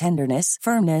 pain, tenderness,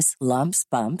 firmness, lumps,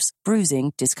 bumps,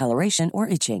 bruising, discoloration, or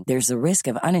itching. There's a risk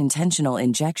of unintentional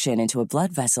injection into a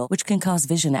blood vessel, which can cause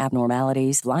vision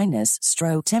abnormalities, blindness,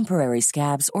 stroke, temporary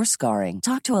scabs, or scarring.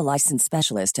 Talk to a licensed specialist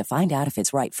to find out if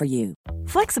it's right for you.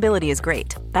 Flexibility is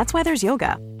great. That's why there's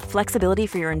yoga. Flexibility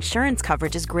for your insurance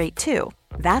coverage is great too.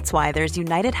 That's why there's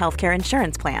United Healthcare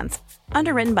Insurance Plans.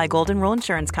 Underwritten by Golden Rule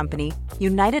Insurance Company,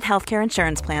 United Healthcare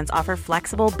Insurance Plans offer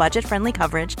flexible, budget-friendly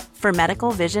coverage for medical,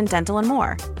 vision, dental, and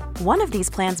more. One of these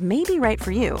plans may be right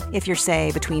for you if you're,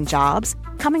 say, between jobs,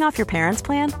 coming off your parents'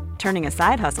 plan, turning a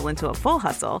side hustle into a full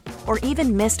hustle, or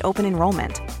even missed open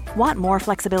enrollment. Want more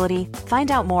flexibility? Find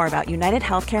out more about United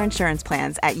Healthcare Insurance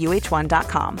Plans at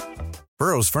uh1.com.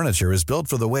 Burrow's furniture is built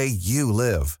for the way you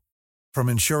live. From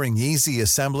ensuring easy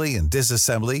assembly and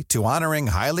disassembly to honoring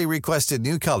highly requested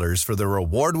new colors for their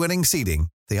award-winning seating,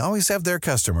 they always have their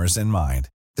customers in mind.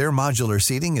 Their modular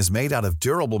seating is made out of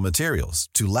durable materials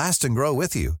to last and grow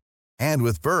with you. And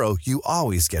with Burrow, you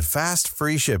always get fast,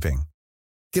 free shipping.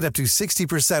 Get up to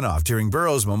 60% off during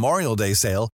Burrow's Memorial Day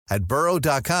sale at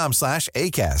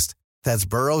burrow.com/ACAST. That's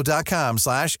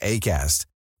burrow.com/ACAST.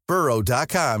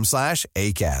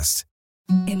 burrow.com/ACAST.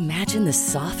 Imagine the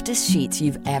softest sheets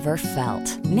you've ever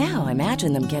felt. Now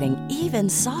imagine them getting even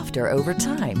softer over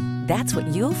time. That's what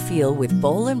you'll feel with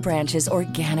Boll & Branch's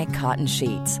organic cotton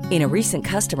sheets. In a recent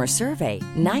customer survey,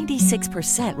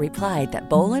 96% replied that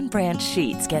Boll & Branch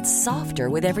sheets get softer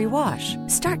with every wash.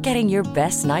 Start getting your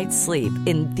best night's sleep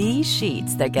in these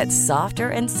sheets that get softer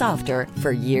and softer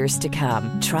for years to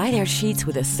come. Try their sheets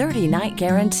with a 30-night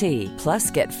guarantee.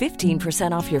 Plus, get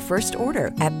 15% off your first order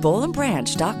at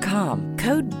bollandbranch.com.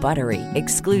 Code BUTTERY.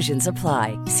 Exclusions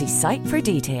apply. See site for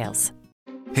details.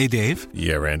 Hey, Dave.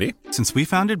 Yeah, Randy. Since we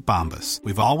founded Bombas,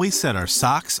 we've always said our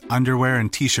socks, underwear,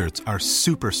 and T-shirts are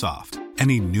super soft.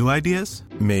 Any new ideas?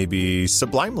 Maybe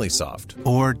sublimely soft.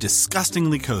 Or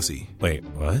disgustingly cozy. Wait,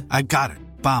 what? I got it.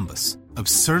 Bombas.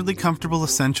 Absurdly comfortable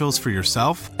essentials for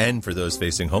yourself and for those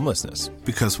facing homelessness.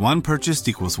 Because one purchased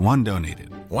equals one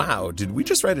donated. Wow, did we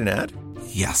just write an ad?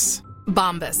 Yes.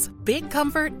 Bombas. Big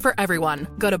comfort for everyone.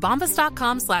 Go to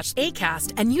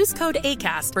bombas.com/ACAST and use code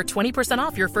ACAST for 20%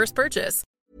 off your first purchase.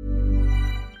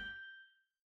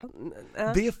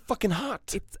 Det är fucking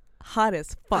hot. It's hot as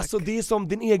fuck. Alltså det är som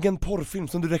din egen porrfilm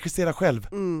som du regisserar själv.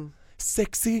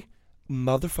 Sexy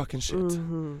motherfucking shit.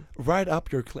 Right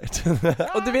up your clit.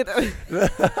 Och du vet...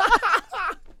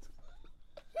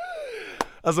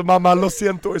 Alltså mamma, lo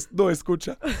siento, no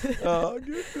escucha. Oh,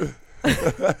 gud.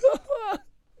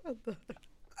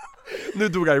 Nu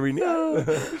dog Irene.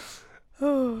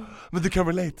 Men du kan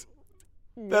relate.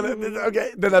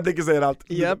 Okej, den här blicken säger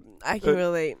allt. Yep, I can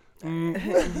relate.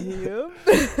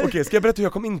 Okej, ska jag berätta hur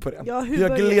jag kom in på det? Ja, hur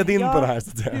jag gled in på det här så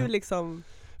att säga. Hur liksom...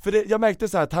 För jag märkte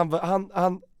så här att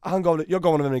jag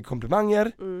gav honom väldigt mycket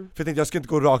komplimanger. För jag tänkte jag skulle inte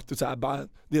gå rakt och så här, bara,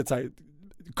 det är så här,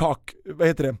 vad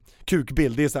heter det?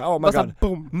 Kukbild, det är så här, oh my god,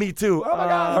 boom. Me too, oh my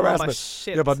god,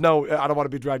 harassment. Jag bara no, I don't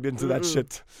want to be dragged into that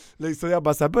shit. Så jag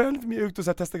bara så här, började lite mjukt och så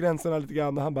här, testa gränserna lite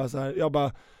grann. Och han bara så här, jag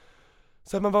bara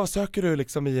så här, men vad söker du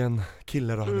liksom i en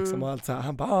kille då liksom, och allt så här.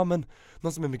 Han bara, men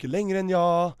någon som är mycket längre än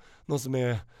jag, någon som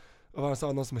är, och han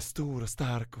sa, någon som är stor och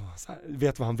stark och så här,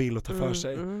 vet vad han vill och tar för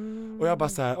sig. Och jag bara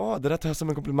så här, det där tar jag som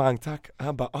en komplimang, tack.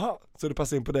 Han bara, så det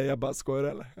passar in på dig. Jag bara, skojar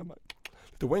eller? Jag bara,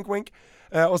 lite wink wink.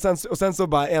 Och sen så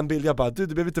bara en bild, jag bara, det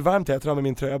blev lite varmt här, jag tar med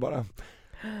min tröja bara.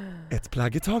 Ett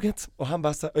plagg i taget. Och han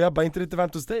bara, och jag bara, inte lite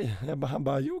varmt hos dig? Han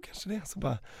bara, jo kanske det. Så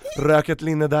bara, rök ett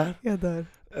linne där. Ja, där.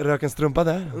 Rök en strumpa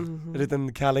där. En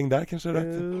liten kalling där kanske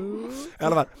rökte. I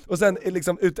alla fall. Och sen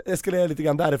liksom eskalerade lite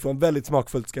grann därifrån. Väldigt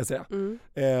smakfullt ska jag säga.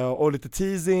 Och lite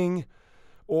teasing.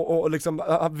 Och liksom,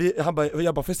 jag bara,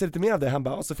 får jag se lite mer av det? Han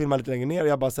bara, och så filmar lite längre ner. Och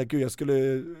jag bara, så här, gud jag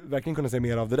skulle verkligen kunna se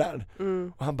mer av det där.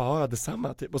 Och han bara, ja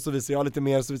detsamma typ. Och så visar jag lite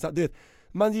mer, så visar, du vet,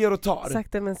 man ger och tar.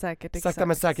 Sakta men säkert, exakt. Sakta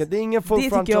men säkert, det är ingen full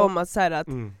frontal. Det tycker jag om, att, så här, att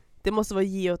det måste vara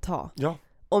ge och ta. Ja.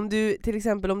 Om du, till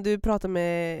exempel, om du pratar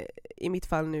med, i mitt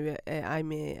fall nu,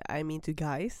 I'm into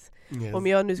guys. Yes. Om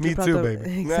jag nu skulle Me prata too,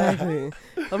 baby. Exactly.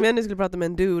 Om jag nu skulle prata med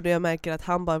en dude och jag märker att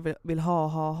han bara vill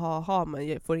ha men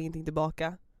jag får ingenting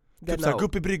tillbaka. Typ såhär, gå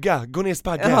upp i brygga, gå ner i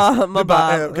spagga. Ja, man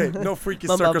bara, okay, no freaky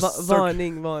man circus.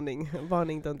 Varning,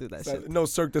 don't do that shit. No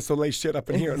Cirque du Soleil shit up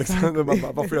in here liksom. Man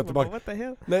bara, vad får jag tillbaka? What the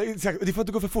hell? Nej, det får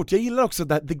inte gå för fort. Jag gillar också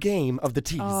the game of the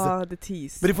tease. The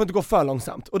tease. Men det får inte gå för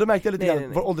långsamt. Och då märkte jag lite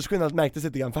grann, vår åldersskillnad märktes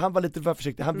lite grann. För han var lite för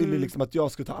försiktig, han ville liksom att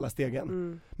jag skulle ta alla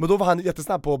stegen. Men då var han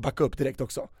jättesnabb på att backa upp direkt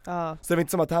också. Så det var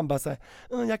inte som att han bara såhär,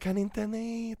 jag kan inte,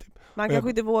 nej typ. Man kanske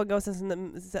inte våga och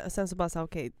sen så bara såhär,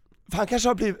 okej. För han kanske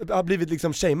har blivit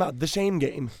liksom shamed, the shame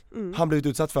game. Han blivit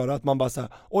utsatt för att man bara såhär,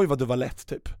 oj vad du var lätt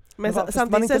typ. Men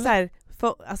samtidigt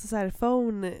alltså så här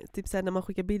phone, typ såhär när man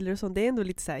skickar bilder och sånt, det är ändå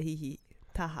lite såhär hihi,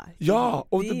 taha. Ja,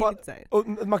 och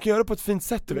man kan göra det på ett fint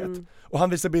sätt du vet. Och han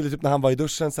visade bilder typ när han var i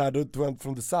duschen såhär, då tog han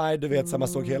from the side, du vet, så man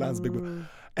såg hela hans big.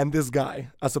 And this guy,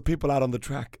 alltså people out on the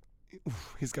track,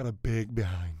 he's got a big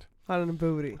behind. Han har en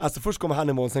booty. Alltså först kommer han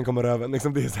i mål, sen kommer röven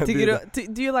liksom, det är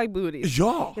sen, do you like booties?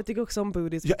 Ja! Jag tycker också om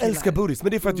booties. Jag älskar booties,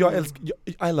 men det är för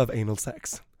att I love anal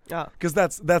sex. Because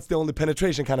that's the only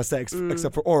penetration kind of sex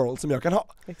except for oral som jag kan ha.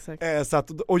 Exakt. Så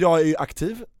att, och jag är ju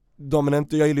aktiv,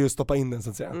 dominant, och jag gillar ju att stoppa in den så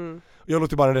att säga. Jag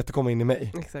låter bara den rätt komma in i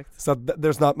mig. Exakt. Så att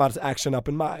there's not much action up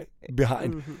in my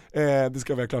behind. Det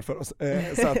ska vi ha klart för oss.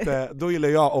 Så att då gillar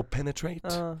jag att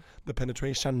penetrate. The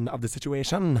penetration of the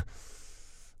situation.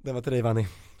 Den var till dig, Vanni.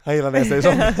 Han gillar när jag säger så.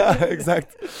 Exakt.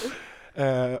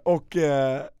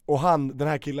 Och han, den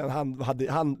här killen,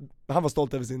 han var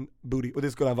stolt över sin booty, och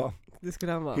det skulle han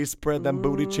vara. He spread them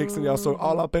booty chicks and jag såg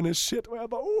all up in his shit och jag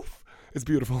bara, it's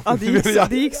beautiful.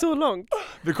 Det gick så långt.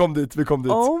 Vi kom dit.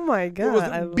 Oh my god, it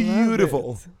was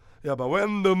beautiful. Jag bara,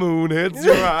 when the moon hits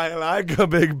your eye like a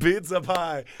big pizza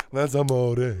pie, that's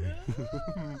amore.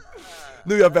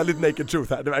 Nu är jag väldigt naked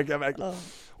truth här, det verkar verkligen.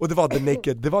 Och det var the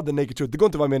naked truth. Det går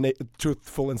inte att vara mer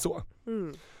truthful än så.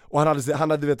 Och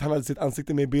han hade sitt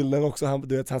ansikte med i bilden också.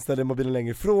 Han ställde mobilen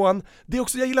längre ifrån. Det är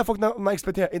också, jag gillar folk när man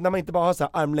experimenterar, när man inte bara har så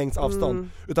här armlängds avstånd,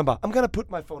 utan bara, I'm gonna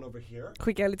put my phone over here.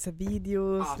 Skicka lite så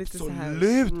videos, lite så här.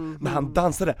 Absolut! När han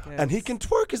dansade. Yes. And he can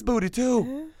twerk his booty too.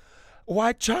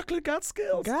 White chocolate got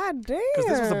skills. God damn!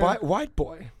 Because this was a white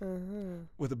boy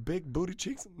with a big booty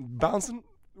cheeks bouncing.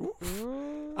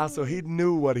 Alltså he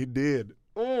knew what he did.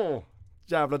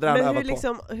 Jävla men hur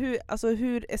liksom,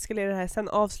 hur eskalerar det här? Sen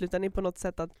avslutar ni på något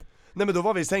sätt att Nej men då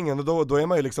var vi i sängen och då är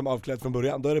man ju liksom avklädd från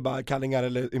början. Då är det bara kallingar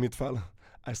eller i mitt fall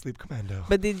I sleep commando.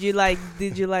 But did you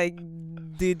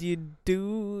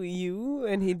do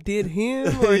you and he did him,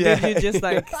 or Yeah. did you just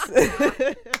like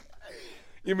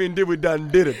You mean did we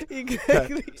did it?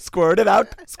 Exactly. Squirt it out,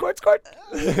 squirt.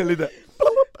 Lite.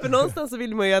 För någonstans så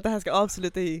vill man ju att det här ska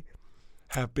avsluta i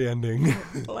Happy ending.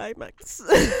 climax.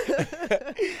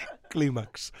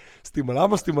 Klimax.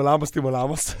 Stimulamos.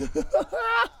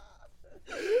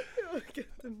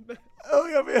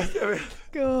 Jag vet.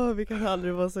 God, vi kan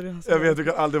aldrig vara seriösa. Jag vet, du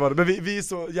kan aldrig vara det. Men vi är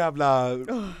så jävla...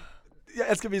 Jag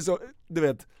älskar vi är så, du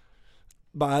vet,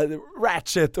 bara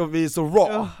ratchet och vi är så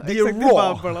raw. Vi är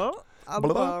raw.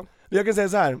 Bara. Jag kan säga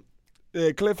så här.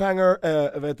 Cliffhanger,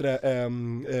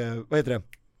 vad heter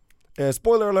det?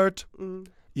 Spoiler alert.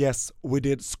 Yes, we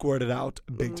did squirt it out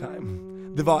big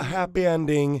time. Det var happy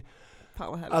ending.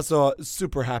 Alltså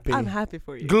super happy. I'm happy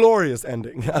for you. Glorious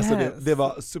ending. Alltså Yes. det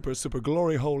var super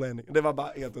glory hole ending. Det var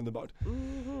bara helt underbart.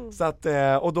 Så att,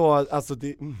 och då alltså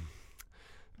det,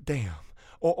 damn.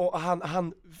 Och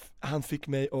han fick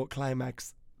mig att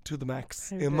climax to the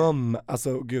max.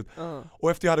 Alltså gud.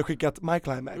 Och efter jag hade skickat my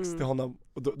climax till honom,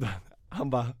 och då, han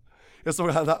bara, jag såg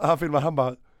han filmade, han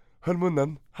bara höll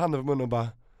handen över munnen och bara,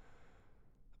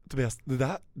 Tobias,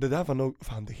 det där var nog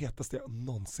fan det hetaste jag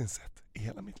någonsin sett i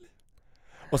hela mitt liv.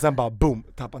 Och sen bara boom,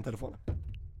 tappade han telefonen.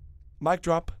 Mic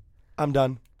drop, I'm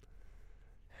done.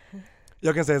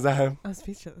 Jag kan säga så här. I'm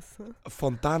speechless.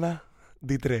 Fontana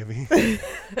di Trevi.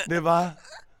 Det var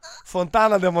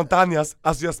Fontana de Montañas.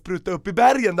 Alltså jag sprutade upp i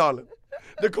bergen, Dalen.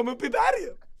 Det kom upp i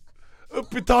bergen.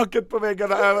 Upp i taket på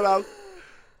väggarna överallt.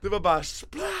 Det var bara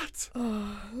splat.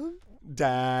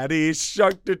 Daddy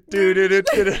shark,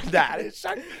 daddy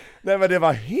shark. Nej men det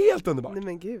var helt underbart. Nej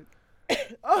men gud.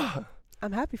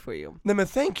 I'm happy for you. Nej men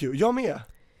thank you, jag med.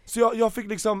 Så jag fick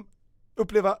liksom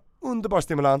uppleva underbar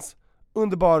stimulans,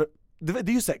 det är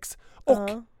ju sex. Och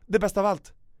det bästa av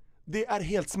allt, det är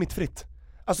helt smittfritt.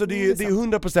 Alltså det är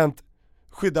 100%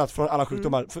 skyddat från alla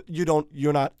sjukdomar. För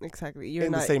you're not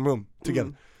in the same room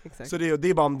together. Så det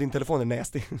är bara om din telefon är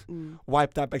nasty.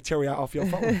 Wipe that bacteria off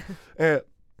your phone.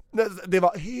 Det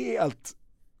var helt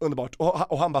underbart.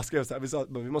 Och han bara skrev så här, vi sa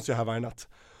vi måste ju här varje natt.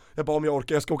 Jag bara om jag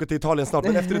orkar, jag ska åka till Italien snart.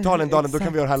 Men efter Italien, Dalen, då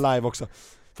kan vi göra det här live också.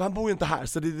 För han bor ju inte här,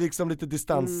 så det är liksom lite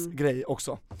distansgrej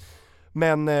också.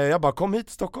 Men jag bara, kom hit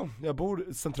till Stockholm. Jag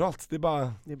bor centralt, det är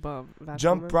bara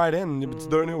jump right in,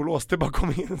 dörren är olåst, det är bara kom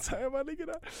in. Så jag bara ligger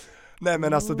där. Nej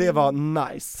men alltså det var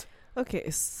nice.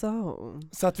 Okej,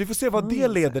 så att vi får se vad det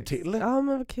leder till. Ja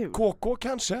men vad kul. KK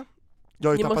kanske. Jag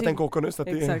har ju tappat en KK nu så att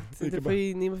exakt,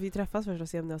 ni måste ju träffas först och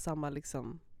se om ni har samma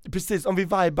liksom. Precis, om vi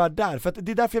vibar där. För att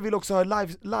det är därför jag vill också ha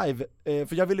live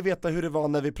för jag ville veta hur det var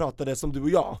när vi pratade som du och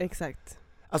jag. Exakt.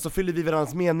 Alltså fyller vi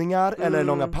varandras meningar eller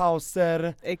långa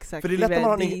pauser. Exakt, för det är lätt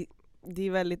man det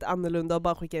är väldigt annorlunda att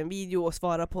bara skicka en video och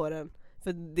svara på den.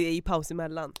 För det är ju paus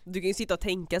emellan. Du kan ju sitta och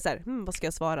tänka så här, vad ska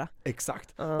jag svara?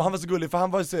 Exakt. Och han var så gullig för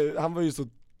han var ju så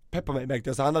pepp på mig märkte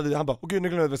jag. Så han bara, åh gud nu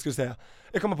glömde jag vad jag skulle säga.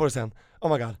 Jag kommer på det sen,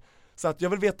 oh my god. Så att jag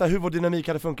vill veta hur vår dynamik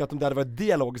hade funkat om det hade varit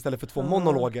dialog istället för 2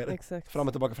 monologer. Exakt. Fram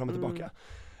och tillbaka.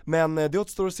 Men det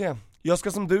återstår att se. Jag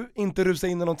ska som du inte rusa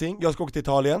in i någonting. Jag ska åka till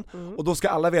Italien och då ska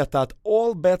alla veta att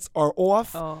all bets are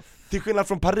off. Till skillnad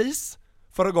från Paris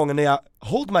förra gången när jag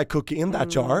hold my cookie in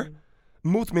that jar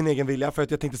mot min egen vilja för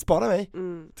att jag tänkte spara mig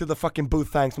till the fucking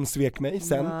boothang som svek mig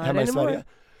sen hemma i Sverige.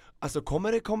 Alltså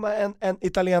kommer det komma en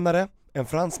italienare, en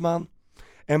fransman,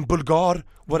 en bulgar,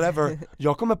 whatever.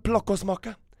 Jag kommer plocka och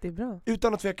smaka. Det är bra.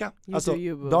 Utan att tveka. Alltså,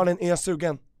 Darlin är jag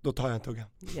sugen, då tar jag en tugga.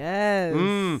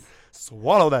 Yes.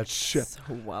 Swallow that shit.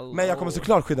 Swallow. Men jag kommer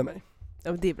såklart skydda mig.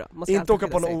 Ja, det är bra. Inte åka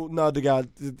på några onödiga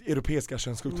europeiska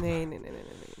könssjukdomar. Nej.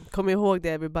 Kom ihåg det,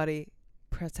 everybody.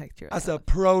 Protect yourself. Alltså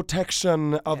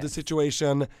protection of the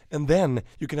situation and then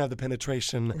you can have the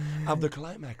penetration of the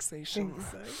climaxation.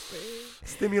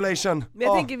 Stimulation. Men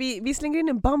jag tänker vi slänger in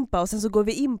en bumpa och sen så går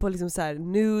vi in på liksom så här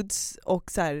nudes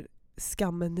och så här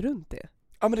skammen runt det.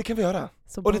 Ja men det kan vi göra.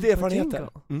 Så och lite erfarenheter.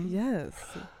 Yes.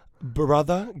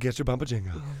 Brother, get your bumper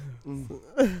jingle.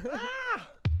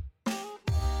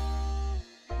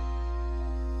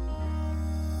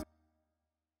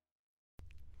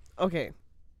 Okej.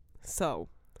 Så.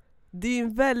 Det är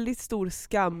en väldigt stor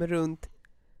skam runt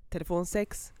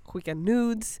telefonsex, skicka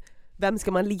nudes. Vem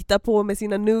ska man lita på med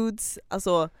sina nudes?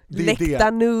 Alltså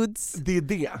läckta nudes. Det är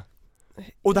det.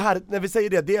 Och det här, när vi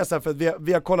säger det är så här för att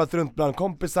vi har kollat runt bland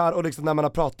kompisar och liksom när man har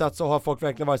pratat så har folk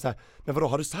verkligen varit så här: men vadå,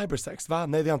 har du cybersex? Va?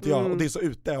 Nej det har inte jag, och det är så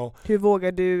ute och hur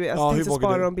vågar du? Alltså, hur vågar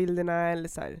spara de bilderna eller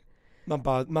så här.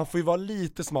 Man får ju vara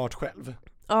lite smart själv.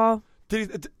 Ja.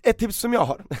 Ett tips som jag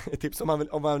har, ett tips om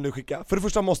man vill skicka. För det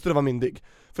första måste det vara myndig.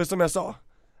 För som jag sa,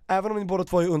 även om ni båda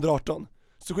två är under 18,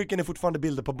 så skickar ni fortfarande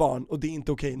bilder på barn, och det är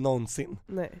inte okej någonsin.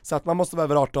 Nej. Så att man måste vara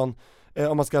över 18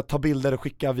 om man ska ta bilder och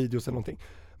skicka videos eller någonting.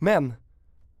 Men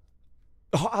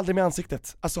ha aldrig med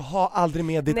ansiktet. Alltså ha aldrig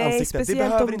med ditt ansikte. Det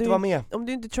behöver inte vara med. Om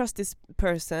du inte trust this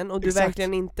person och du Exakt.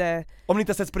 verkligen inte... Om ni inte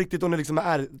har setts på riktigt och ni liksom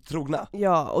är trogna.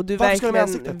 Ja, och du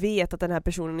verkligen vet att den här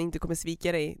personen inte kommer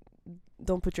svika dig.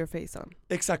 Don't put your face on.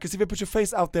 Exakt, if you put your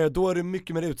face out there, då är du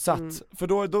mycket mer utsatt.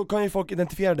 För då kan ju folk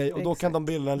identifiera dig, och då kan de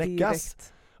bilderna läckas.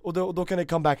 Och då kan det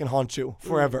come back and haunt you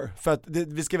forever. För att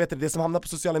vi ska veta det som hamnar på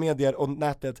sociala medier och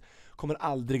nätet kommer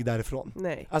aldrig därifrån.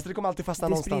 Nej. Alltså det kommer alltid fastna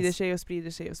någonstans. Det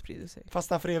sprider sig.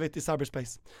 Fastna för evigt i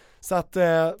cyberspace. Så att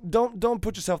don't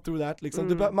put yourself through that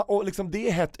liksom. Och liksom, det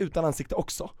är hett utan ansikte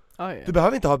också. Du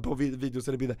behöver inte ha på videos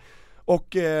eller bilder.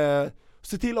 Och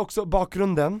se till också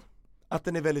bakgrunden, att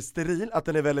den är väldigt steril, att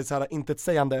den är väldigt så här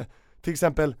intetsägande. Till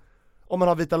exempel om man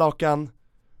har vita lakan,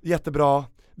 jättebra.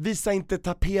 Visa inte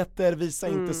tapeter, visa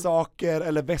inte saker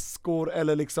eller väskor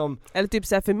eller liksom, eller typ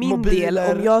såhär för min mobiler,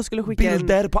 del, om jag skulle skicka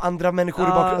bilder på andra människor i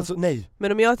bakgrunden, alltså nej.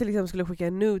 Men om jag till exempel skulle skicka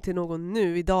en nude till någon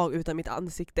nu idag utan mitt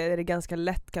ansikte, är det ganska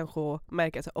lätt kanske att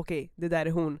märka så okej, det där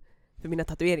är hon för mina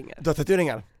tatueringar. Du har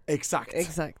tatueringar?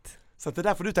 Exakt. Så att det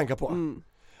där får du tänka på.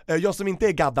 Jag som inte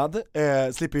är gaddad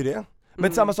slipper ju det.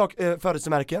 Men samma sak,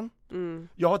 födelsemärken.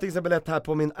 Jag har till exempel ett här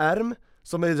på min ärm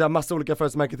som är en massa olika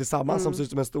födelsemärken tillsammans som ser ut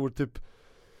som en stor typ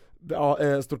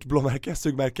stort blåmärke,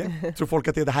 sugmärke. Tror folk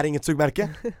att det här är inget sugmärke.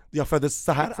 Jag föddes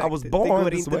så här. Exakt. I was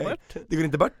born this way. Det går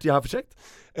inte bort, jag har försökt.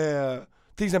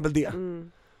 Till exempel det.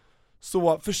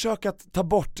 Så försök att ta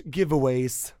bort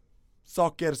giveaways,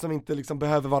 saker som inte liksom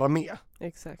behöver vara med.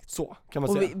 Exakt. Så kan man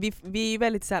och säga. Vi är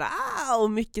väldigt så här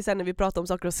och mycket sen när vi pratar om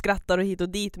saker och skrattar och hit och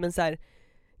dit, men så här,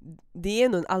 det är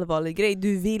ändå en allvarlig grej.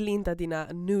 Du vill inte att dina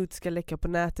nudes ska läcka på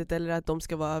nätet eller att de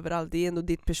ska vara överallt. Det är ändå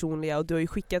ditt personliga, och du har ju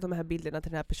skickat de här bilderna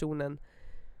till den här personen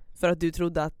för att du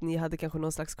trodde att ni hade kanske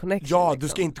någon slags connection. Ja, liksom. Du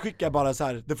ska inte skicka bara så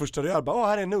här det första du gör, bara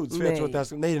här är nudes, för jag tror att det här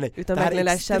ska... Nej. Utan det här verkligen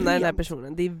lära känna den här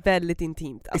personen. Det är väldigt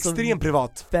intimt. Alltså, extremt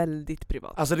privat. Väldigt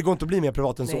privat. Alltså det går inte att bli mer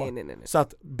privat än så. Nej. Så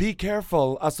att be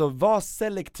careful, alltså var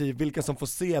selektiv vilka som får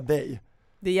se dig.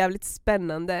 Det är jävligt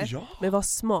spännande, men var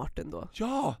smart ändå.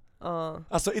 Ja.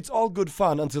 Alltså it's all good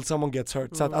fun until someone gets hurt.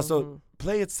 Så att alltså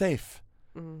play it safe.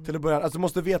 Till att börja, alltså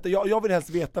måste veta, jag vill helst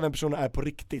veta vem personen är på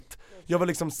riktigt. Jag vill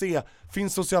liksom se,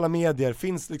 finns sociala medier,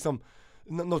 finns liksom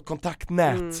något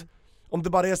kontaktnät. Om det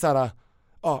bara är så här,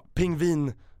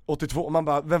 pingvin 82, man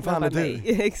bara, vem fan är du?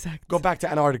 Exakt. Go back to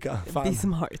Antarctica. Fan. Be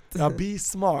smart. Ja, be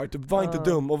smart. Var inte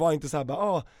dum och var inte så här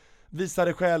bara, visa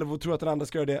dig själv och tro att den andra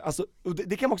ska göra det. Alltså,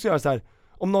 det kan man också göra så här.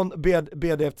 Om någon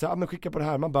ber dig efter, men skicka på det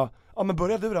här, man bara, men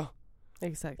börja du då.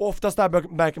 Exakt. Och oftast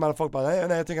där märker man att folk bara, nej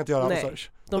jag tänker inte göra det.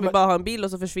 De vill bara ha en bild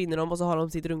och så försvinner de och så har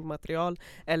de sitt runkmaterial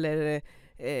eller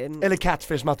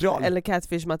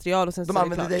catfish-material och sen de så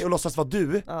använder dig och låtsas vara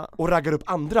du och raggar upp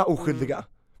andra oskyldiga.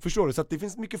 Förstår du? Så att det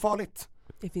finns mycket farligt.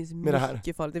 Det finns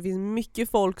mycket farligt. Det finns mycket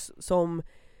folk som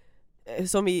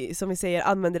vi säger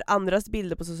använder andras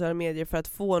bilder på sociala medier för att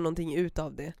få någonting ut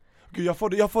av det. Gud, jag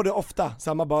får det ofta.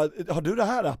 Så man bara, har du den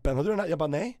här appen? Har du den här? Jag bara,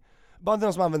 nej. Bara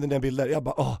någon som använder dina bilder. Jag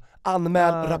bara,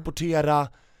 anmäl, rapportera,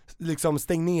 liksom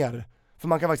stäng ner. För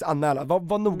man kan faktiskt anmäla.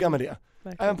 Var noga med det.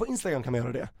 Verkligen. Även på Instagram kan man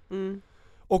göra det.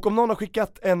 Och om någon har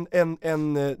skickat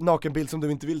en nakenbild som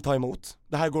du inte vill ta emot.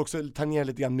 Det här går också att ta ner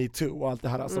lite grann Me Too och allt det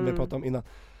här som vi pratade om innan.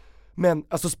 Men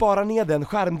alltså spara ner den,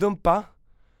 skärmdumpa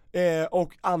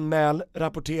och anmäl,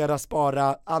 rapportera,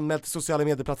 spara, anmäl till sociala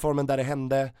medieplattformen där det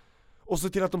hände. Och så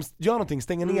till att de gör någonting,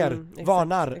 stänger ner,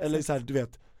 varnar eller så här, du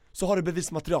vet. Så har du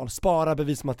bevismaterial, spara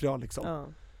bevismaterial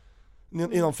liksom.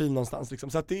 I någon fil någonstans liksom.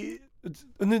 Så att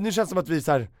nu känns det som att vi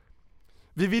så här,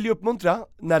 vi vill ju uppmuntra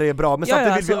när det är bra, men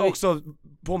samtidigt vill vi också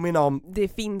påminna om, det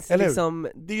finns liksom,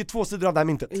 det är ju två sidor av det här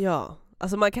myntet. Ja.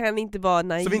 Alltså man kan inte vara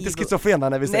naiv. Så vi är inte schizofrena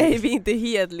när vi säger. Nej, vi är inte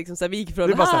helt liksom så här, vi gick från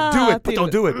vi bara såhär, do it, but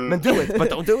don't do it, men do it,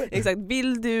 but don't do it. Exakt,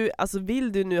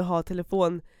 vill du nu ha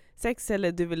telefonsex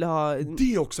eller du vill ha...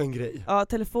 Det är också en grej. Ja,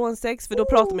 telefonsex, för då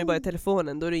pratar man bara i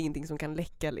telefonen, då är det ingenting som kan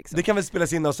läcka liksom. Det kan väl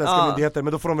spelas in av svenska myndigheter,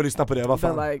 men då får de väl lyssna på det, vad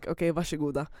fan. Okej,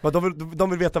 varsågoda. De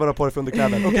vill veta vad du har på dig för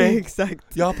underkläder, okej? Exakt.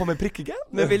 Jag har på mig prickiga.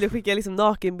 Men vill du skicka liksom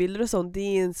nakenbilder och sånt, det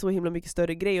är en så himla mycket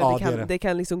större grej, och det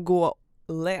kan liksom gå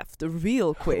left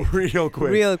real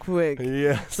quick.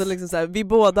 Yes. Så liksom så här, vi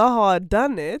båda har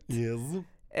done it. Yes.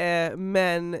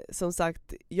 Men som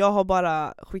sagt, jag har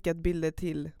bara skickat bilder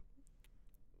till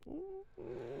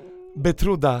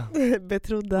Betrodda.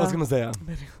 Vad ska man säga?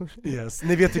 Yes.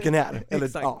 Ni vet vilken ni är.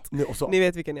 Eller, ni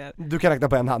vet vilken ni är. Du kan räkna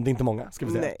på en hand, det är inte många, ska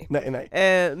vi säga.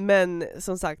 Nej. Men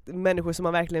som sagt, människor som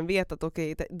man verkligen vet att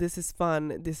this is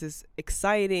fun, this is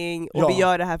exciting, och vi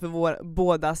gör det här för vår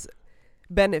bådas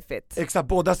benefit. Exakt,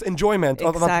 bådas enjoyment,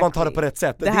 att man tar det på rätt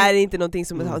sätt. Det här är inte någonting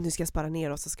som nu ska jag spara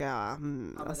ner och så ska jag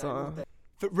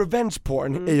För revenge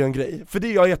porn är ju en grej. För det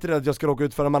är jag jätterädd att jag ska råka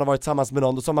ut för när man har varit tillsammans med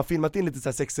någon och så har man filmat in lite så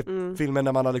här sexy filmer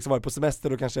när man har liksom varit på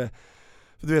semester och kanske,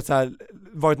 du vet så här,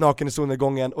 varit naken i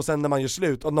solnedgången och sen när man gör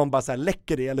slut och någon bara så här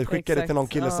läcker det eller skickar det till någon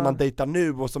kille som man dejtar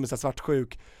nu och som är så här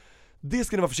svartsjuk. Det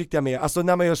ska ni vara försiktiga med, alltså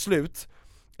när man gör slut,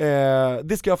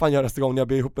 det ska jag fan göra nästa gång när jag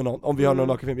blir ihop med någon, om vi har någon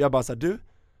nakenfilm. Jag bara såhär, du,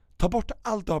 ta bort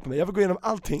allt du har på mig, jag vill gå igenom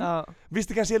allting. Visst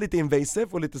det kanske är lite invasive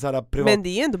och lite såhär privat, men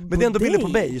det är ändå bilder på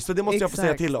mig, så det måste jag få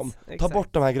säga till om. Ta bort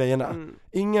de här grejerna.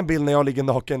 Ingen bild när jag ligger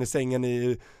naken i sängen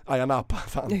i Ayia Napa,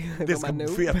 fan. Det ska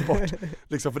fet bort,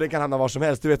 liksom, för det kan hamna var som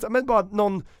helst, du vet. Men bara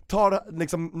någon tar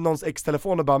liksom någons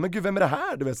ex-telefon och bara, men gud vem är det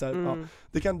här? Du vet såhär,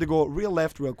 det kan gå real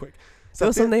left real quick. Så det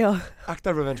var som när jag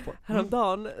akta revenge porn.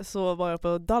 Häromdagen så var jag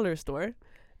på Dollar Store.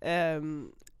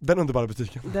 Den underbara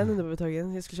butiken.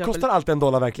 Jag skulle köpa kostar allt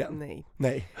 $1 verkligen?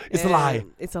 Nej. It's a lie.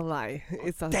 It's a lie.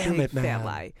 It's a Damn big it, man. fair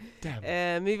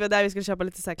lie. Vi var där, vi skulle köpa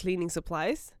lite så här cleaning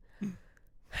supplies.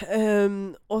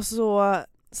 Och så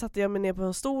satte jag mig ner på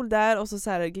en stol där och så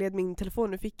här gled min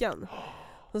telefon ur fickan.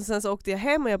 Och sen så åkte jag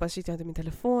hem och jag bara shit, jag har inte min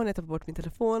telefon, jag tappade bort min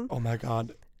telefon. Oh my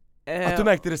god. Att du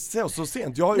märkte det så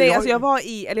sent? Jag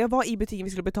var i butiken, vi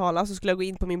skulle betala, så skulle jag gå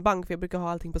in på min bank för jag brukar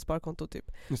ha allting på sparkonto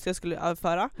typ. Så jag skulle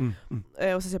överföra.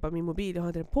 Och så ser jag på min mobil, jag har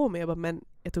inte den på mig. Jag bara, men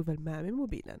jag tog väl med mig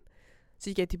mobilen. Så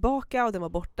gick jag tillbaka och den var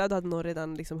borta, då hade någon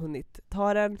redan liksom hunnit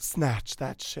ta den. Snatch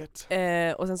that shit.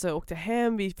 Och sen så åkte jag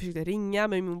hem, vi försökte ringa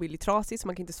men min mobil är trasig så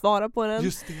man kan inte svara på den.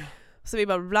 Just det. Så vi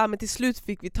bara bla, men till slut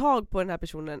fick vi tag på den här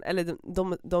personen, eller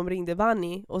de ringde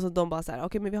Vanni och så de bara så här: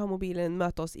 okej, men vi har mobilen,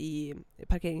 möt oss i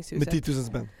parkeringshuset. Med 10 000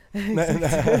 spänn.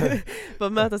 Nej. Bara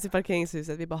möt oss i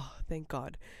parkeringshuset, vi bara thank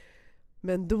god.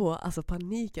 Men då, alltså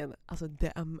paniken, alltså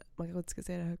man kanske inte ska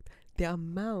säga det högt, the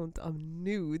amount of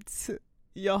nudes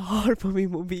jag har på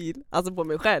min mobil, alltså på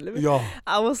mig själv. Ja.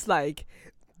 I was like,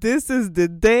 this is the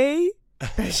day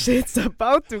that shit's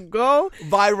about to go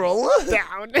viral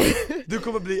down. Du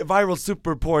kommer bli viral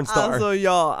super porn star.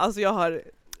 Alltså jag har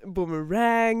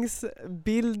boomerangs,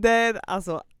 bilder,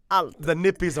 alltså allt. The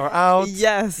nippies are out.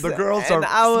 Yes. The girls and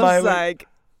are I was smiling. like,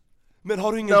 men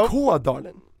har du ingen kod,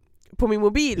 darling? På min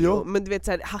mobil? Jo. Men du vet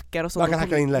såhär, hackar och sånt. Man kan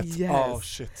hacka in lätt. Yes. Oh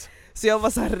shit. Så jag var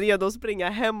så här redo att springa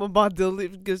hem och bara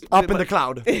delete. Up in the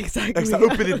cloud. Exakt.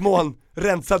 Upp i ditt moln.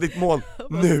 Rensa ditt moln.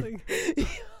 Nu.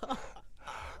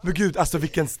 Men gud, alltså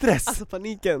vilken stress. Alltså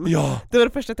paniken. Ja. Det var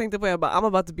det första jag tänkte på, jag bara I'm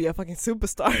about to be a fucking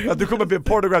superstar. Ja, du kommer bli en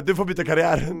pornograph, du får byta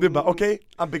karriär. Du bara okej,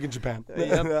 I'm big in Japan.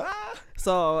 Yep.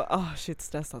 Så, shit,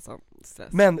 stress alltså.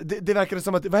 Stress. Men det verkade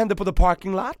som att, vad hände på the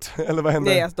parking lot? Eller vad hände?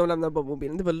 Nej, alltså de lämnade bara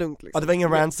mobilen, det var lugnt liksom. Ja, det var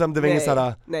ingen ransom, det var ingen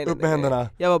såhär, upp med händerna.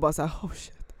 Jag var bara såhär, oh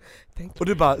shit. Och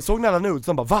du bara, såg ni alla nudes?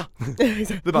 De bara, va?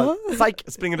 Du bara,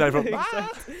 psych, springer därifrån.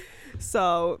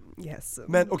 So, yes.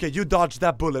 Men okej, you dodged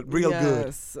that bullet real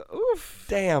good. Oof.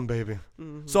 Damn baby.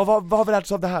 Så vad har vi lärt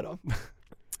oss av det här då?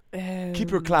 Keep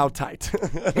your cloud tight.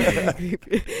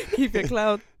 Keep your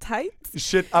cloud tight?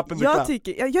 Shit up in the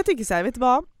cloud. Jag tycker såhär, vet du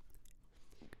vad?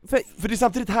 För det är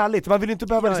samtidigt härligt, man vill ju inte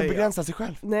behöva liksom begränsa sig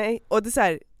själv. Nej, och det är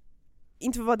såhär,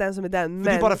 inte för att vara den som är den, men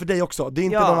det är bara för dig också, det är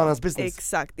inte någon annans business.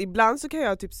 Exakt, ibland så kan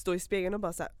jag typ stå i spegeln och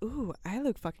bara såhär, ooh, I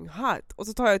look fucking hot. Och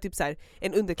så tar jag typ såhär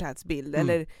en underklädsbild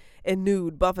eller en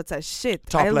nude bara för att säga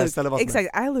shit, topless eller vad exakt,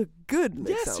 I look good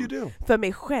liksom. Yes you do. För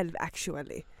mig själv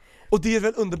actually. Och det är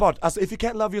väl underbart, alltså if you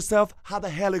can't love yourself, how the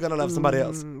hell are you gonna love somebody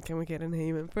else? Can we get a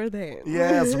name for that?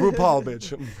 Yes, RuPaul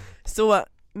bitch. Så,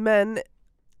 men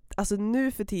alltså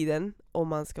nu för tiden, om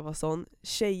man ska vara sån,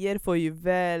 tjejer får ju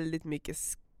väldigt mycket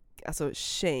alltså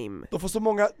shame. De får så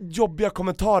många jobbiga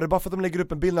kommentarer bara för att de lägger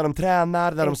upp en bild när de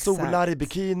tränar, när de solar i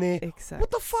bikini. Exakt.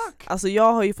 What the fuck? Alltså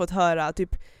jag har ju fått höra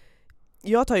typ,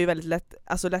 jag tar ju väldigt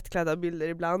lättklädda bilder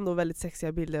ibland och väldigt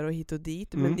sexiga bilder och hit och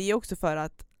dit, men det är också för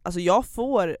att alltså jag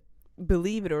får,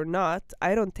 believe it or not,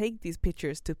 I don't take these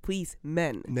pictures to please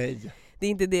men. Nej. Det är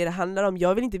inte det handlar om.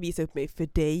 Jag vill inte visa upp mig för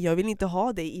dig, jag vill inte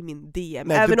ha dig i min DM.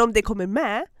 Nej, även om det kommer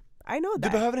med, I know that. Du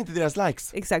behöver inte deras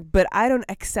likes. Exakt, but I don't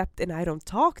accept and I don't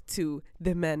talk to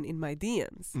the men in my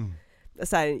DMs.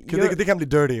 Så här, det kan bli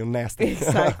dirty och nasty.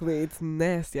 Exactly, it's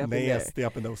nasty up in there. Nasty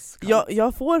up in those.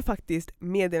 Jag får faktiskt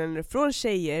meddelanden från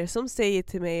tjejer som säger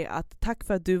till mig att tack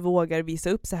för att du vågar visa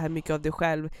upp så här mycket av dig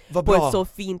själv på ett så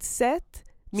fint sätt.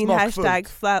 Min smakfullt. hashtag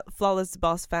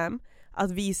flawlessbossfam,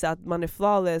 att visa att man är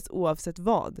flawless oavsett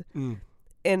vad.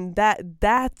 And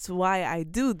that's why I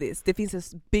do this. Det finns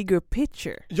en bigger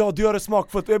picture. Ja, du gör det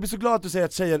smakfullt. Och jag blir så glad att du säger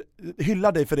att tjejer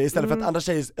hyllar dig för det istället för att andra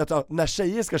tjejer, när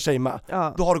tjejer ska shamea,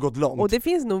 då har det gått långt. Och det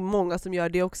finns nog många som gör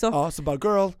det också. Ja, så bara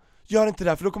girl, Gör inte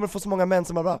det, för då kommer du få så många män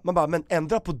som man bara, men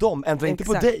ändra på dem, ändra inte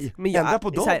på dig. Men ändra på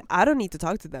dem. I don't need to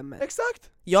talk to them.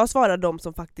 Exakt. Jag svarar de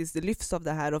som faktiskt lyfts av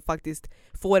det här och faktiskt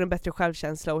får en bättre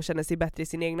självkänsla och känner sig bättre i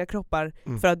sina egna kroppar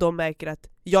för att de märker att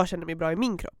jag känner mig bra i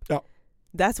min kropp. Ja.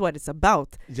 That's what it's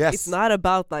about. Yes. It's not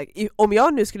about like, om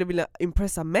jag nu skulle vilja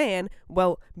impress a man,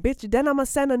 well bitch, then I'm gonna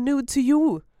send a nude to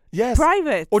you. Yes.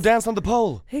 Private. Or dance on the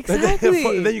pole. Exactly.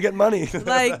 Then you get money.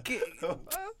 Like,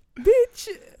 bitch.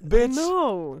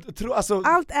 No.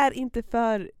 Allt är inte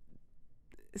för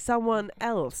someone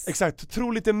else. Exakt,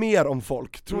 tro lite mer om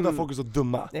folk. Tro att folk är så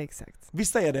dumma. Exakt.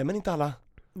 Vissa är det, men inte alla.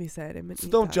 Vissa är det, men so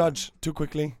inte don't alla. judge too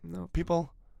quickly. No. People,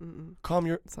 calm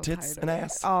your So tits tired and of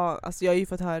it. ass. Ja, alltså jag har ju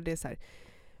fått höra det så här.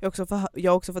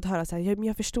 Jag har också fått höra så här, men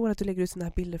jag förstår att du lägger ut såna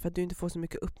här bilder för att du inte får så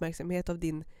mycket uppmärksamhet av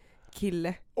din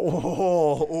kille.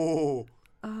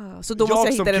 Så då måste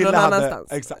jag hitta det någon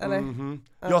annanstans. Exakt.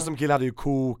 Jag som kille hade ju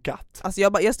kokat. Alltså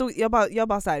jag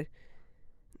bara så här.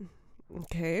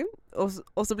 Okej.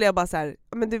 Och så blev jag bara så här,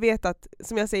 men du vet att,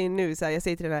 som jag säger nu så här, jag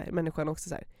säger till den här människan också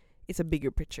så här, it's a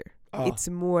bigger picture.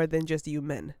 It's more than just you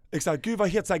men. Exakt, gud vad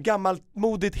helt så här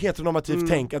gammalmodigt heteronormativt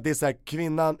tänk att det är så här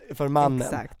kvinnan för mannen.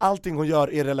 Exakt. Allting hon gör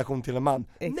är i relation till en man.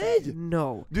 Exakt. Nej!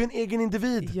 No. Du är en egen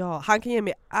individ. Ja, han kan ge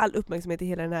mig all uppmärksamhet i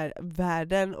hela den här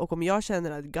världen och om jag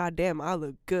känner att god damn I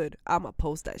look good, I'ma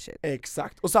post that shit.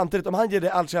 Exakt, och samtidigt om han ger dig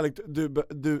all kärlek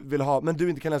du vill ha men du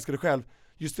inte kan älska dig själv,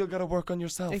 you still gotta work on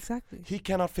yourself. Exactly. He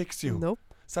cannot fix you. Nope.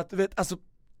 Så att du vet, alltså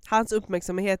hans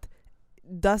uppmärksamhet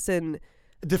doesn't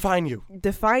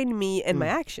define me and my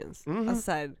actions. Alltså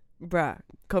såhär, bruh,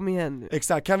 kom igen nu.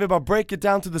 Exakt, kan vi bara break it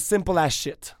down to the simple ass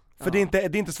shit? För det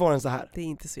är inte svårare än så här. Det är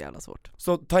inte så jävla svårt.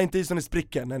 Så ta inte i så ni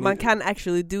spricker. Man kan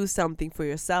actually do something for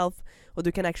yourself och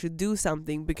du kan actually do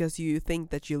something because you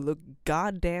think that you look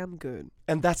goddamn good.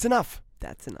 And that's enough.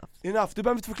 That's enough. Du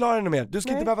behöver inte förklara det mer. Du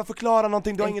ska inte behöva förklara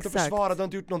någonting, du har inget att försvara, du har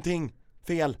inte gjort någonting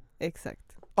fel. Exakt.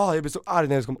 Jag blir så arg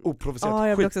när det kommer oprovocerat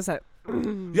jag blir också så här.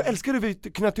 Jag älskar hur vi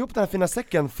knöt ihop den här fina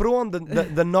säcken från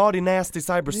the naughty nasty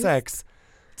cybersex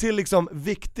till liksom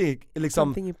viktig,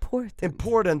 liksom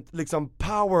important liksom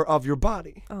power of your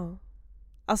body.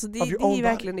 Alltså det är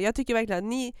verkligen, jag tycker verkligen att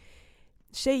ni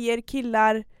tjejer,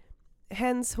 killar,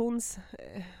 hons,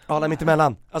 alla mitt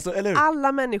emellan, alltså eller hur?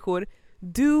 Alla människor,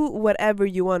 do whatever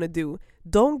you wanna do.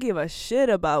 Don't give a shit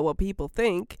about what people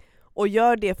think. Och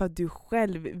gör det för att du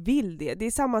själv vill det. Det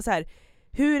är samma så här.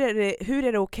 Hur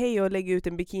är det okej att lägga ut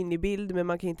en bikinibild men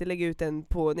man kan inte lägga ut den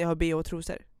på när jag har BH och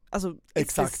trosor? Alltså,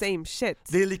 it's the same shit.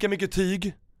 Det är lika mycket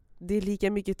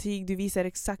tyg. Du visar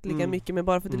exakt lika mycket, men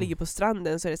bara för att du ligger på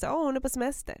stranden så är det så här, hon är på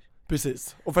semester.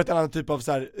 Precis, och för ett annat typ av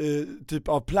så här, typ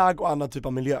av plagg och annan typ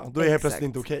av miljö, då är det helt plötsligt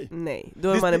inte okej. Nej, då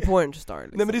är man en pornstar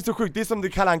liksom. Nej men det är så sjukt, det är som det